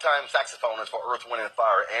 longtime saxophonist for Earth, Wind &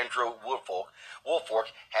 Fire, Andrew Woolfolk,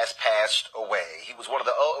 has passed away. He was one of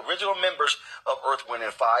the original members of Earth, Wind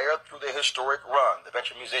 & Fire through their historic run. The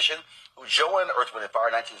veteran musician who joined Earth, Wind & Fire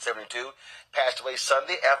in 1972 passed away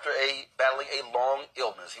Sunday after battling a long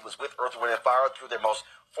illness. He was with Earth, Wind & Fire through their most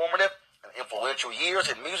formative and influential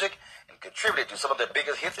years in music and contributed to some of their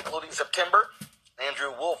biggest hits, including September.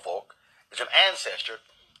 Andrew Woolfolk is an ancestor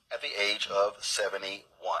at the age of 71.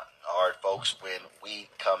 All right, folks, when we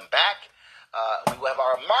come back, we will have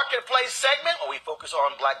our marketplace segment where we focus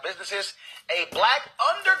on black businesses, a black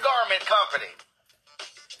undergarment company.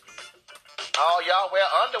 Oh, y'all wear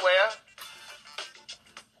underwear.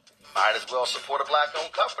 Might as well support a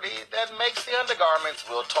black-owned company that makes the undergarments.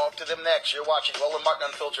 We'll talk to them next. You're watching Roland Martin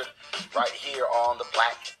Unfiltered right here on the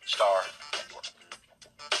Black Star Network.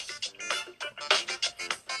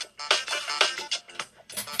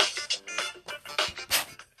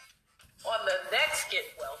 On the next Get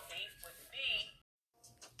Wealthy with me.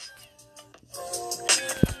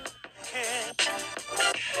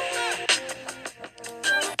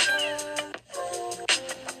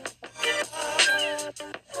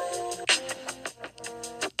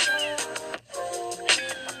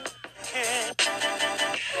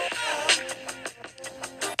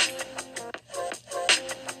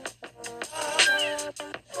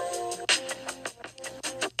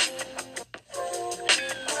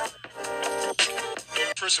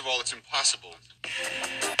 First of all, it's impossible.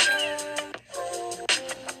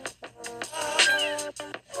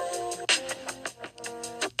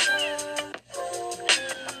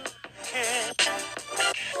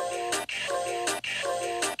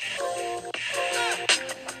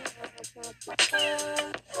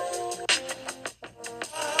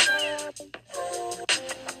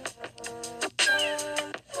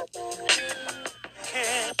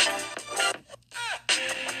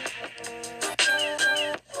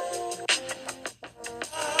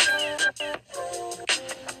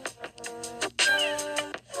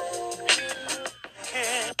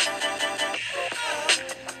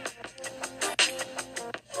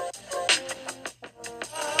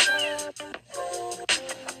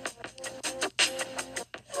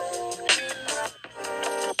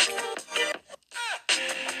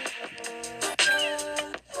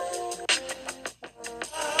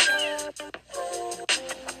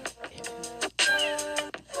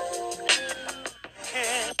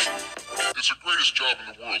 It's the greatest job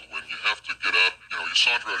in the world when you have to get up, you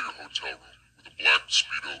saunter out of your hotel room with a black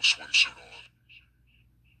Speedo swimsuit on.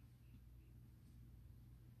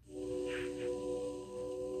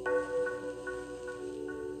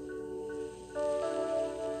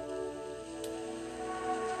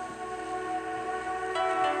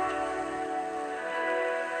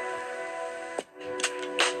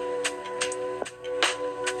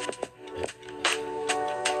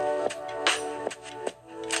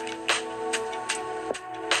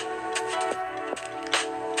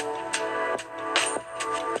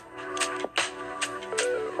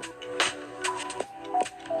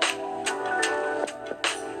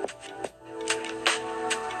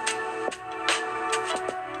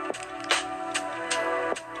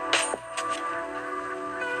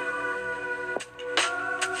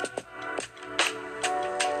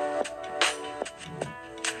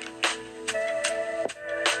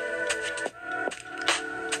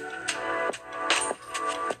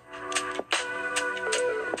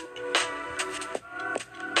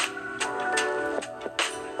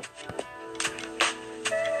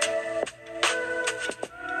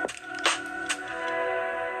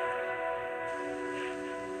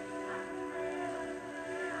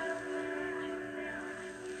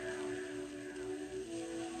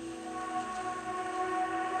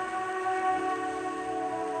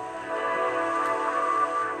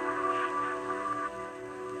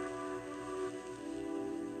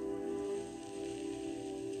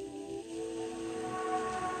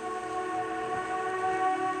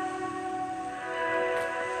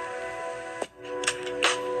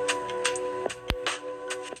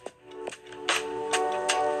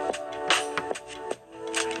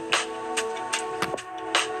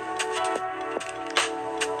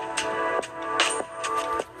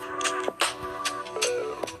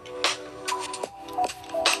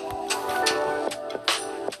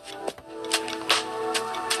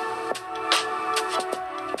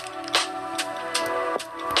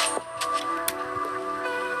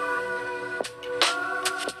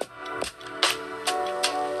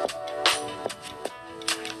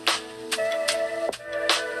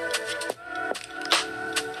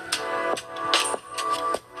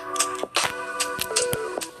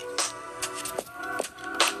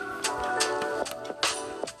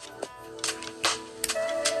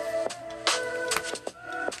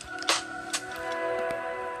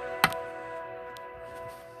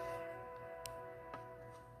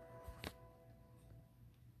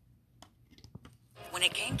 When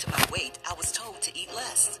it came to my weight, I was told to eat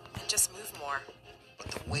less and just move more. But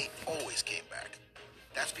the weight always came back.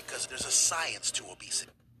 That's because there's a science to obesity.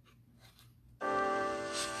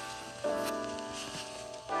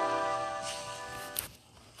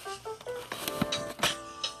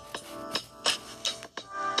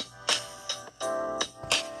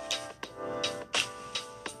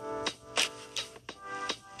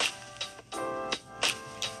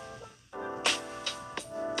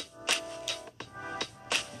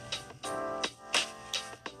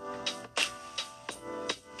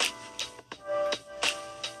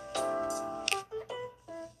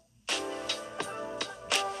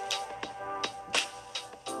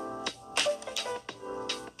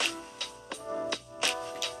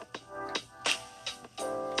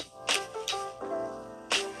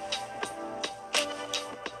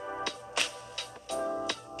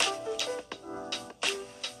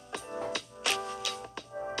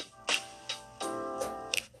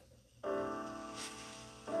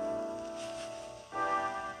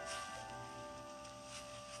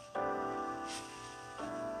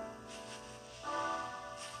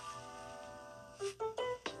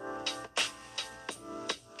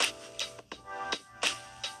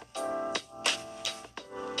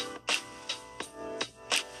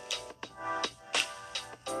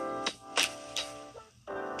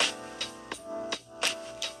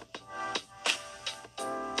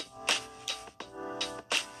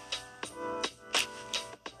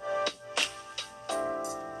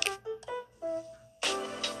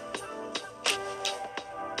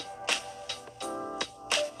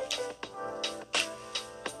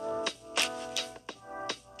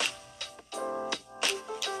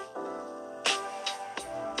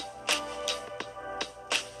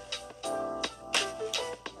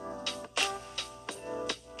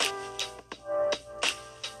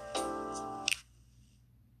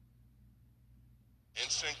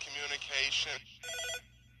 Instant communication.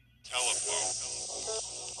 Telephone.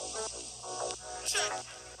 Check.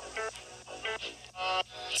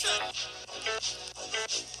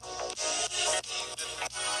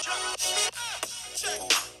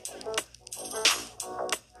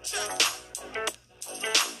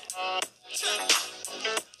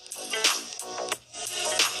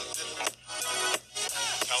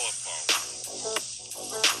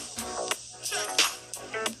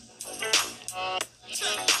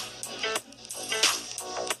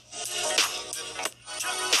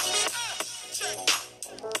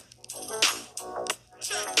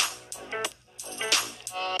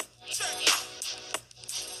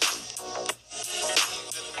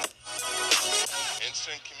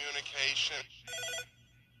 Instant communication.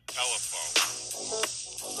 Telephone.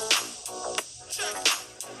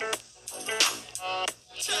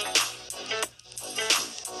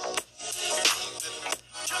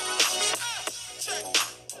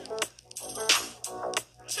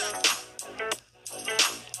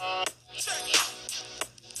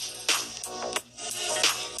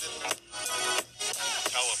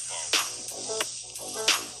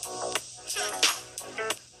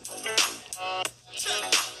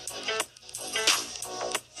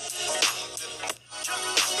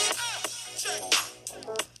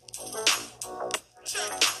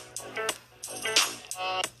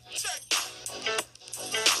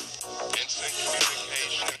 Instant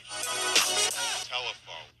communication.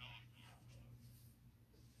 Telephone.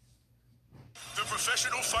 The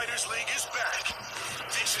Professional Fighters League is back.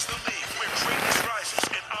 This is the league where greatness rises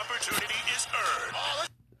and opportunity is earned.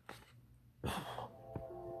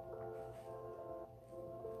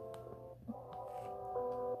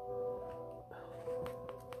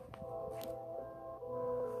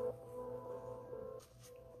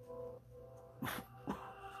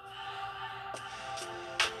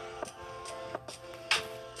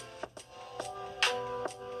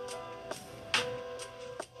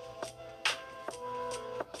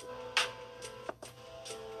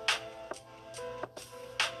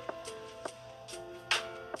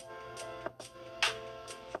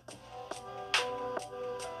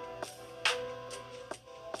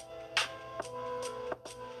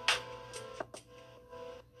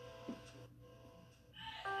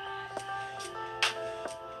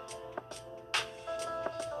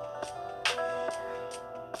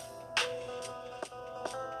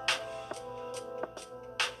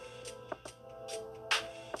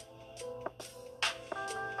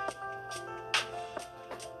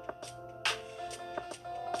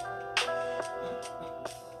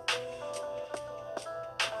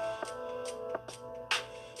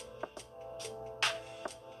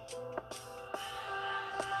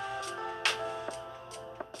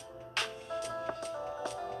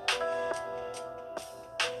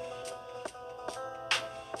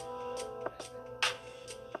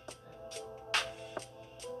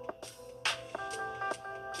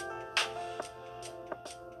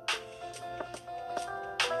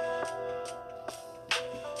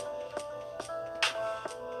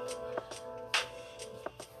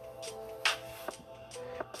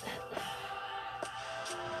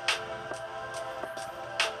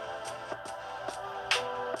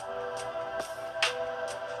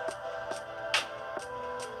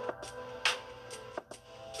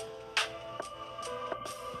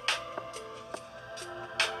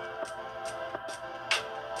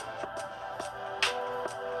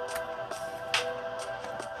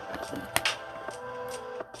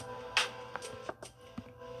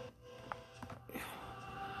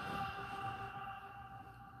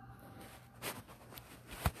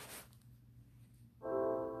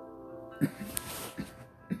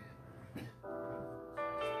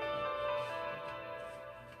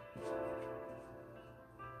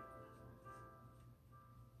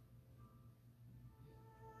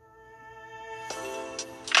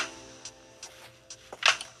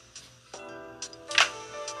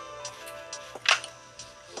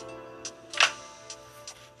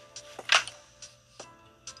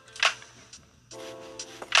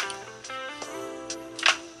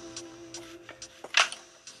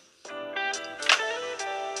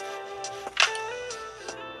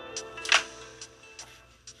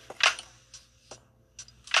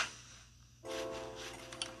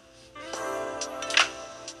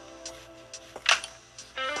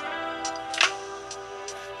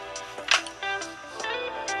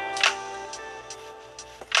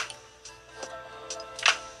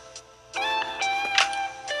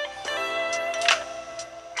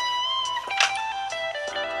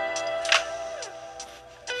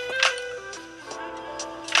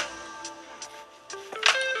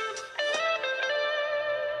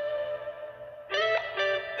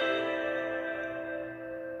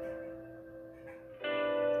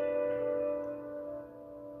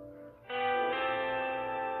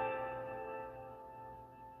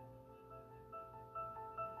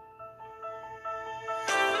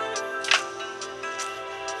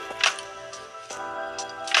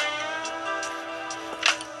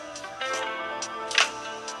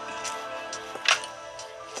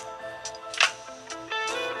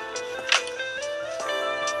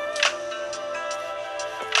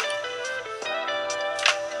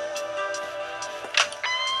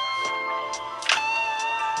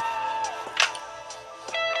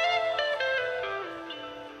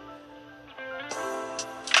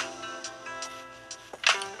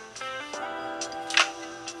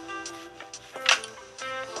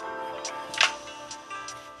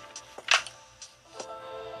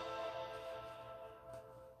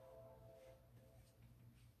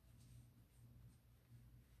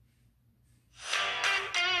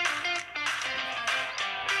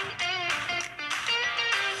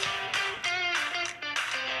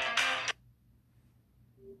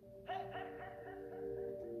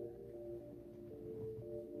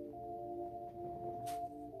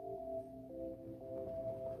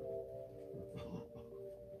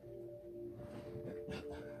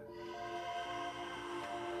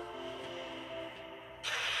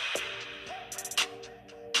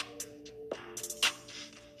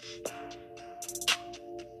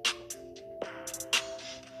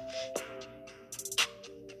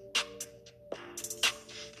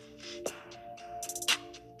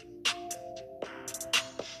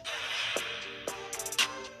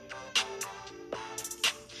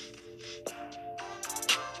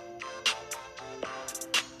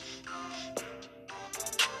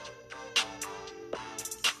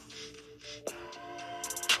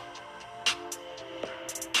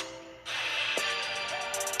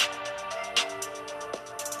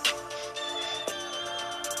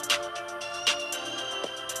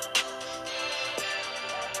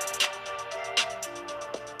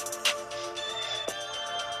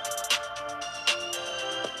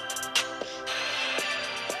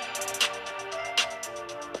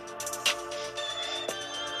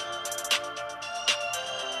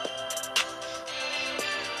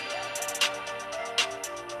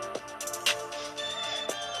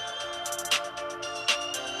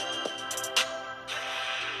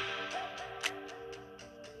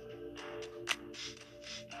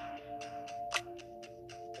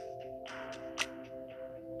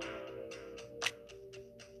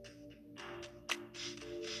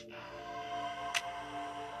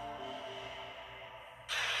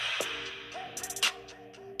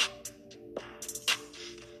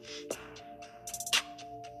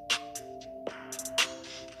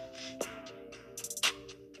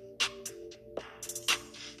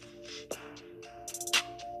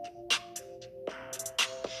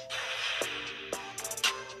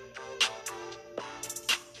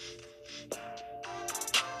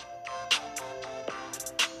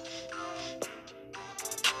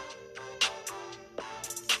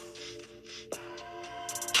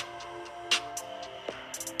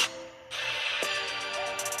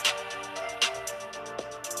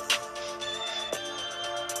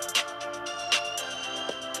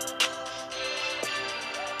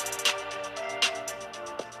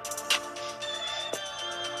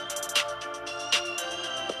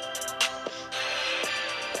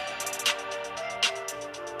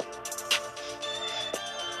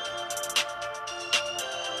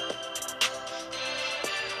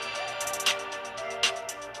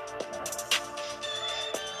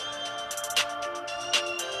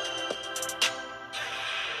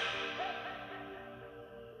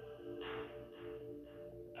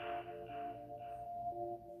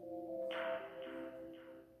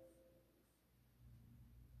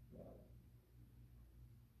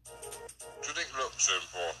 looks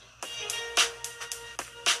important.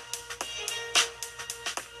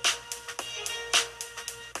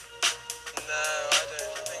 No, I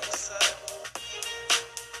don't think so.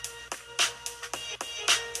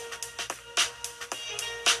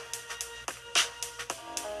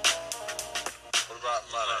 What about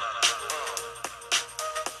money?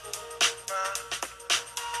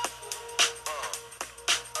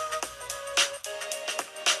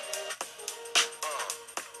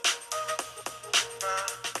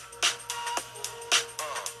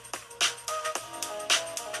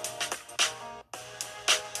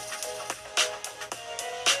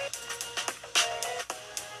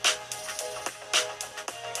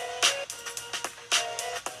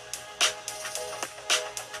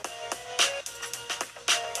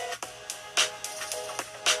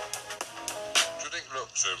 Do you think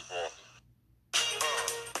looks important?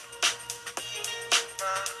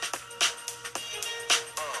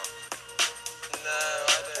 No,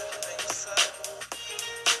 I don't think so.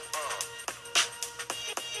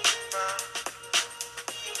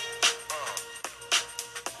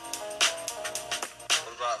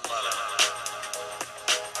 What about money?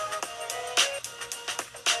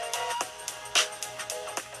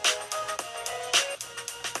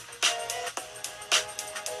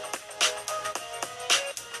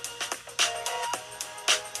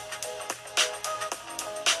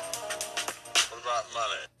 What about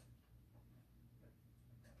money?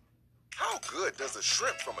 How good does a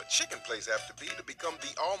shrimp from a chicken place have to be to become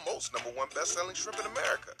the almost #1 best-selling shrimp in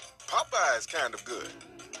America? Popeye is kind of good.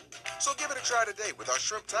 So give it a try today with our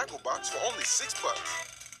shrimp tackle box for only $6.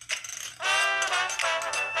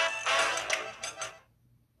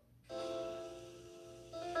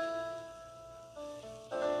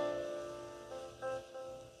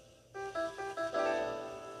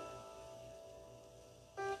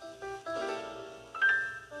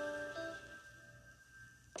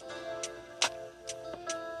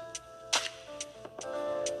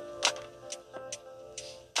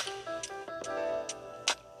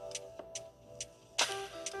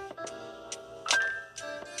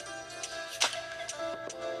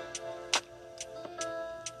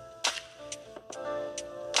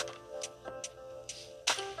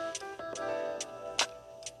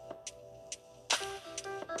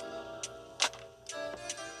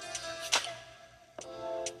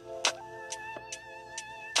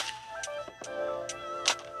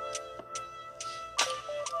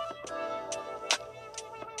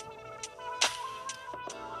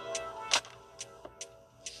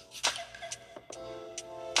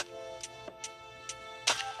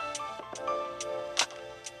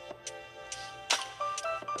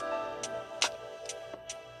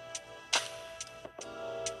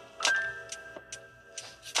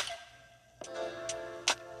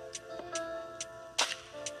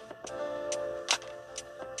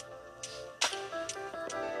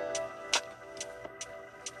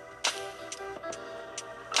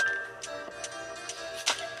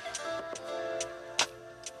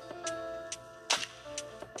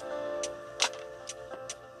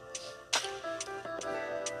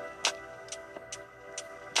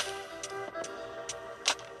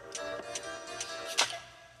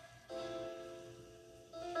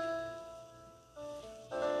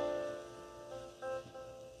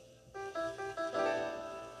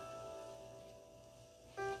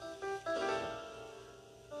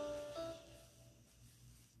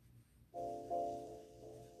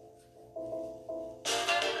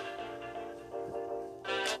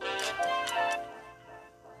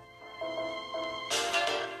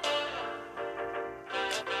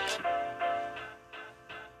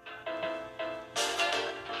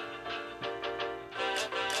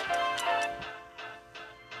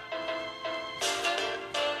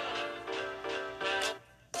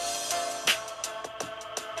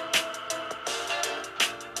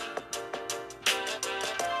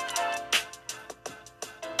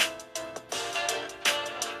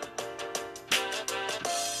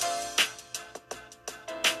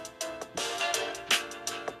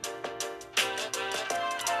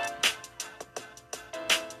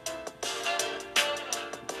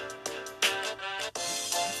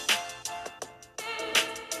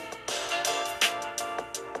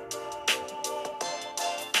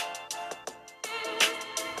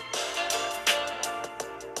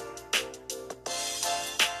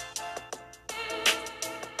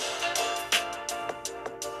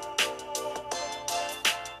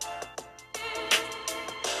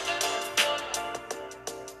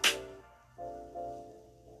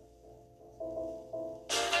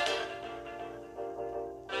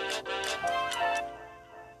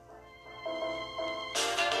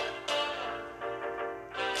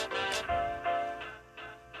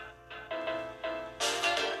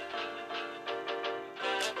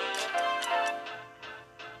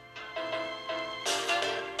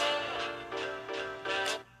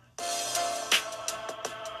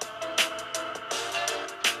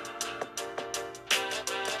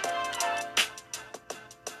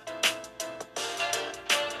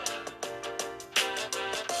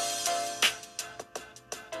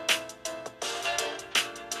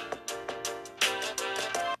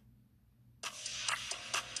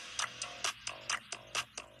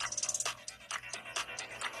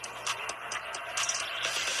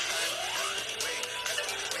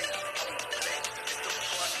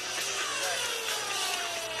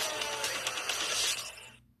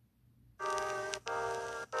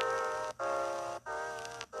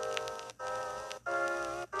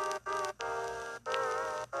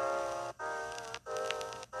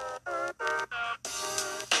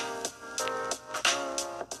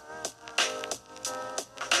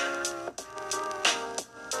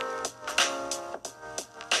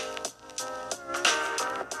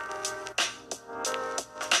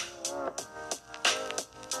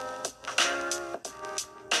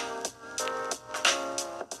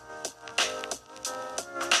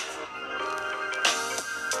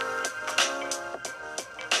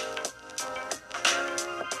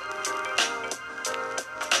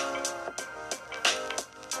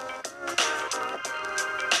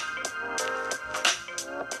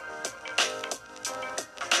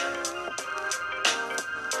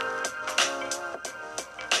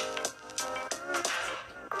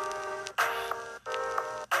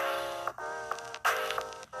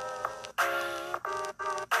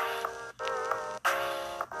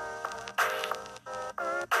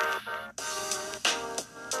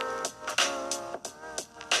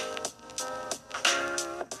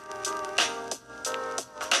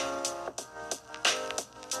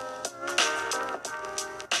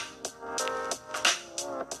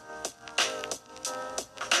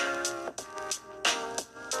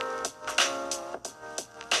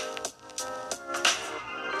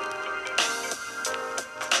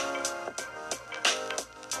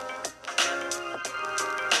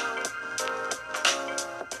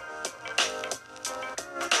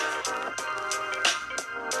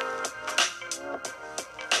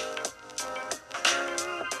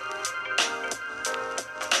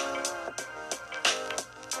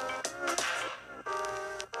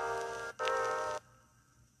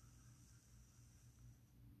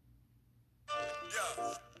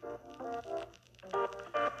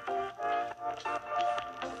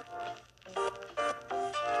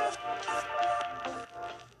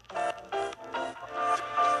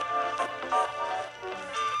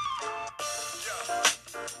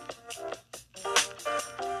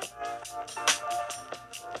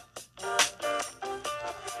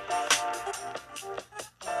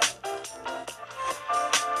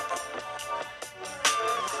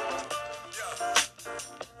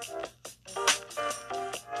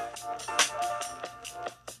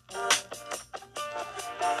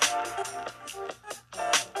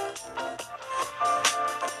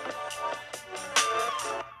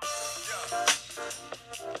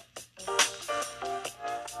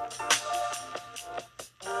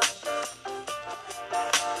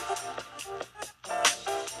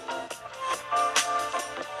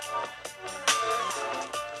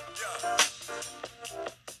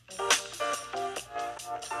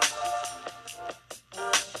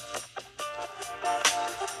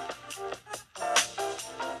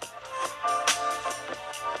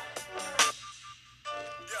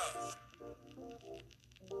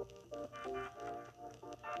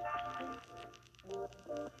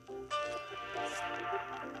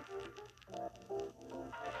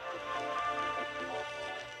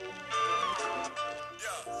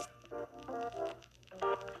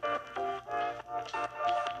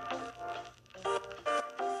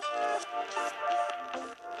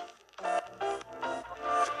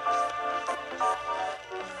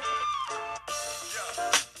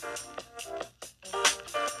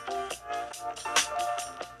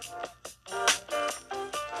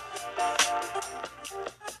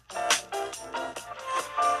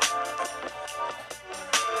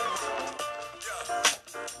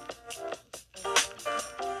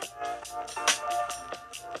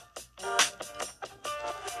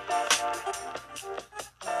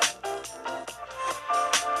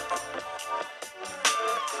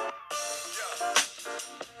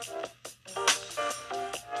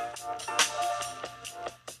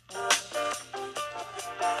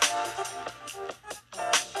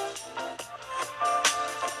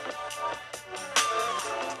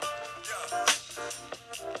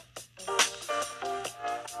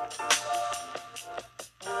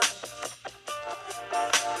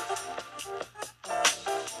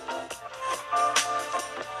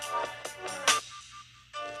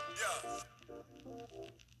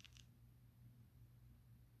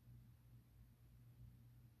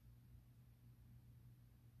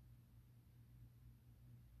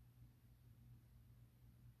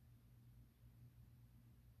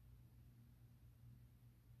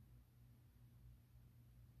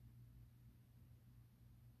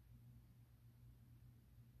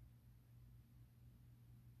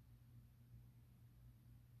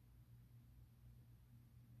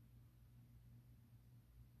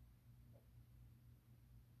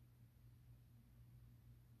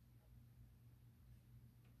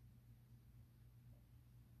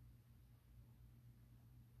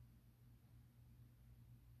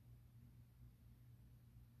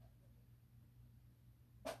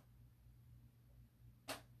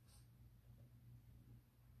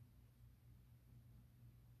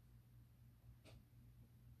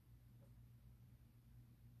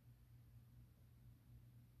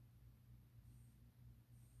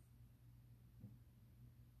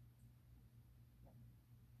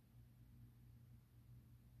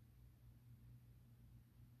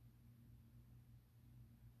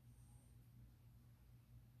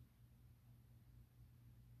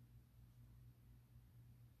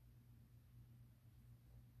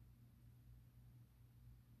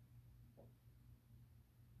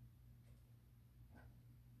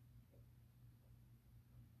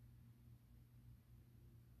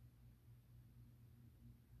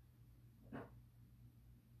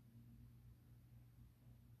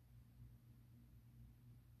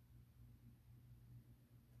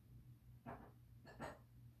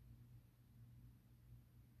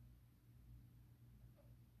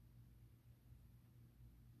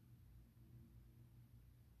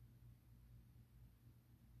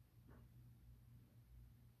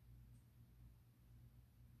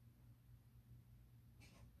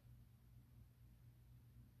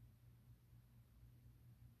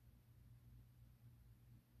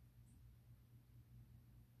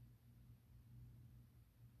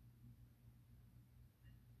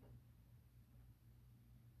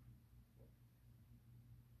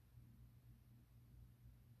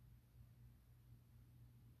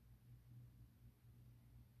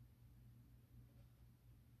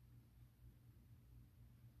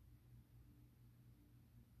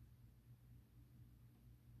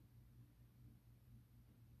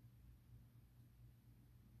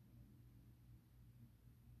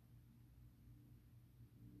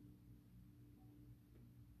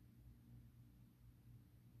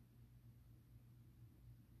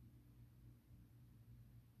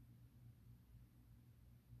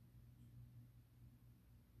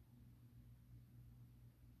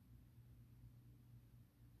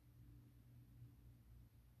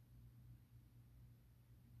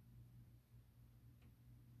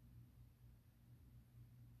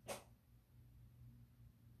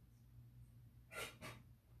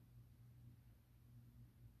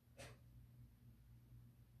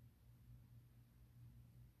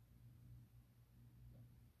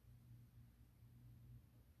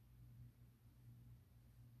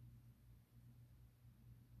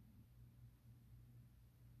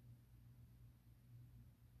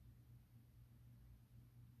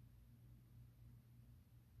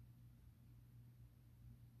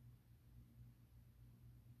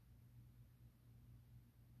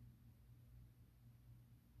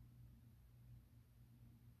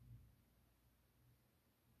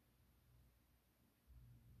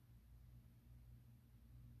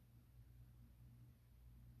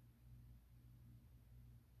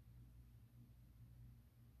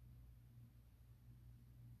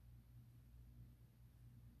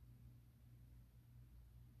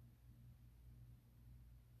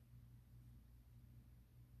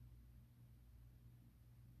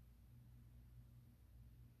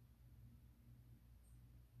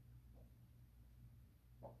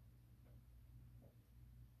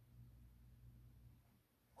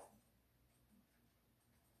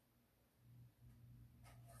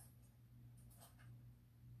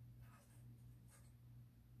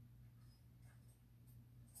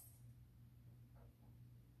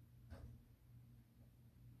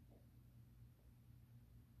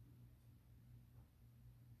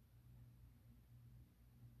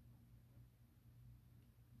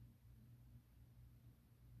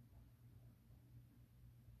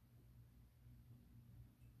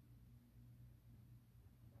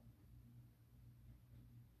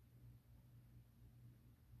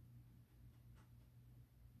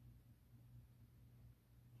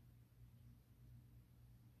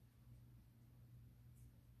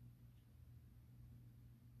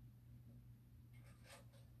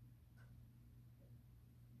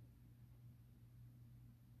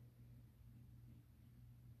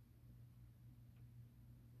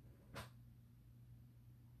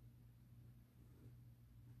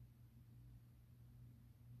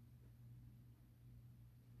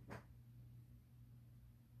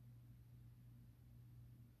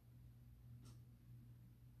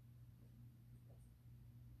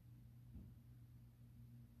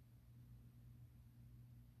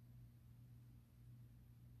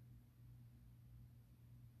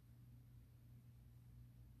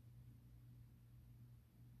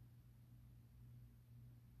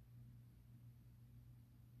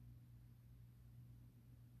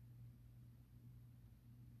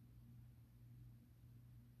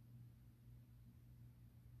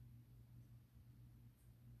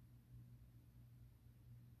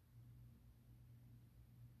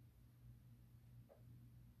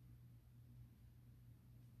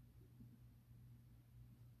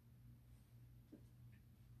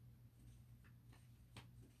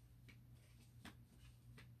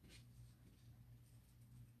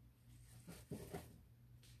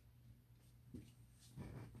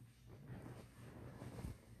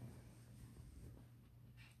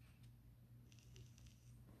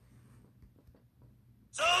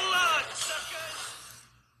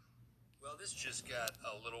 this just got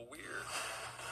a little weird.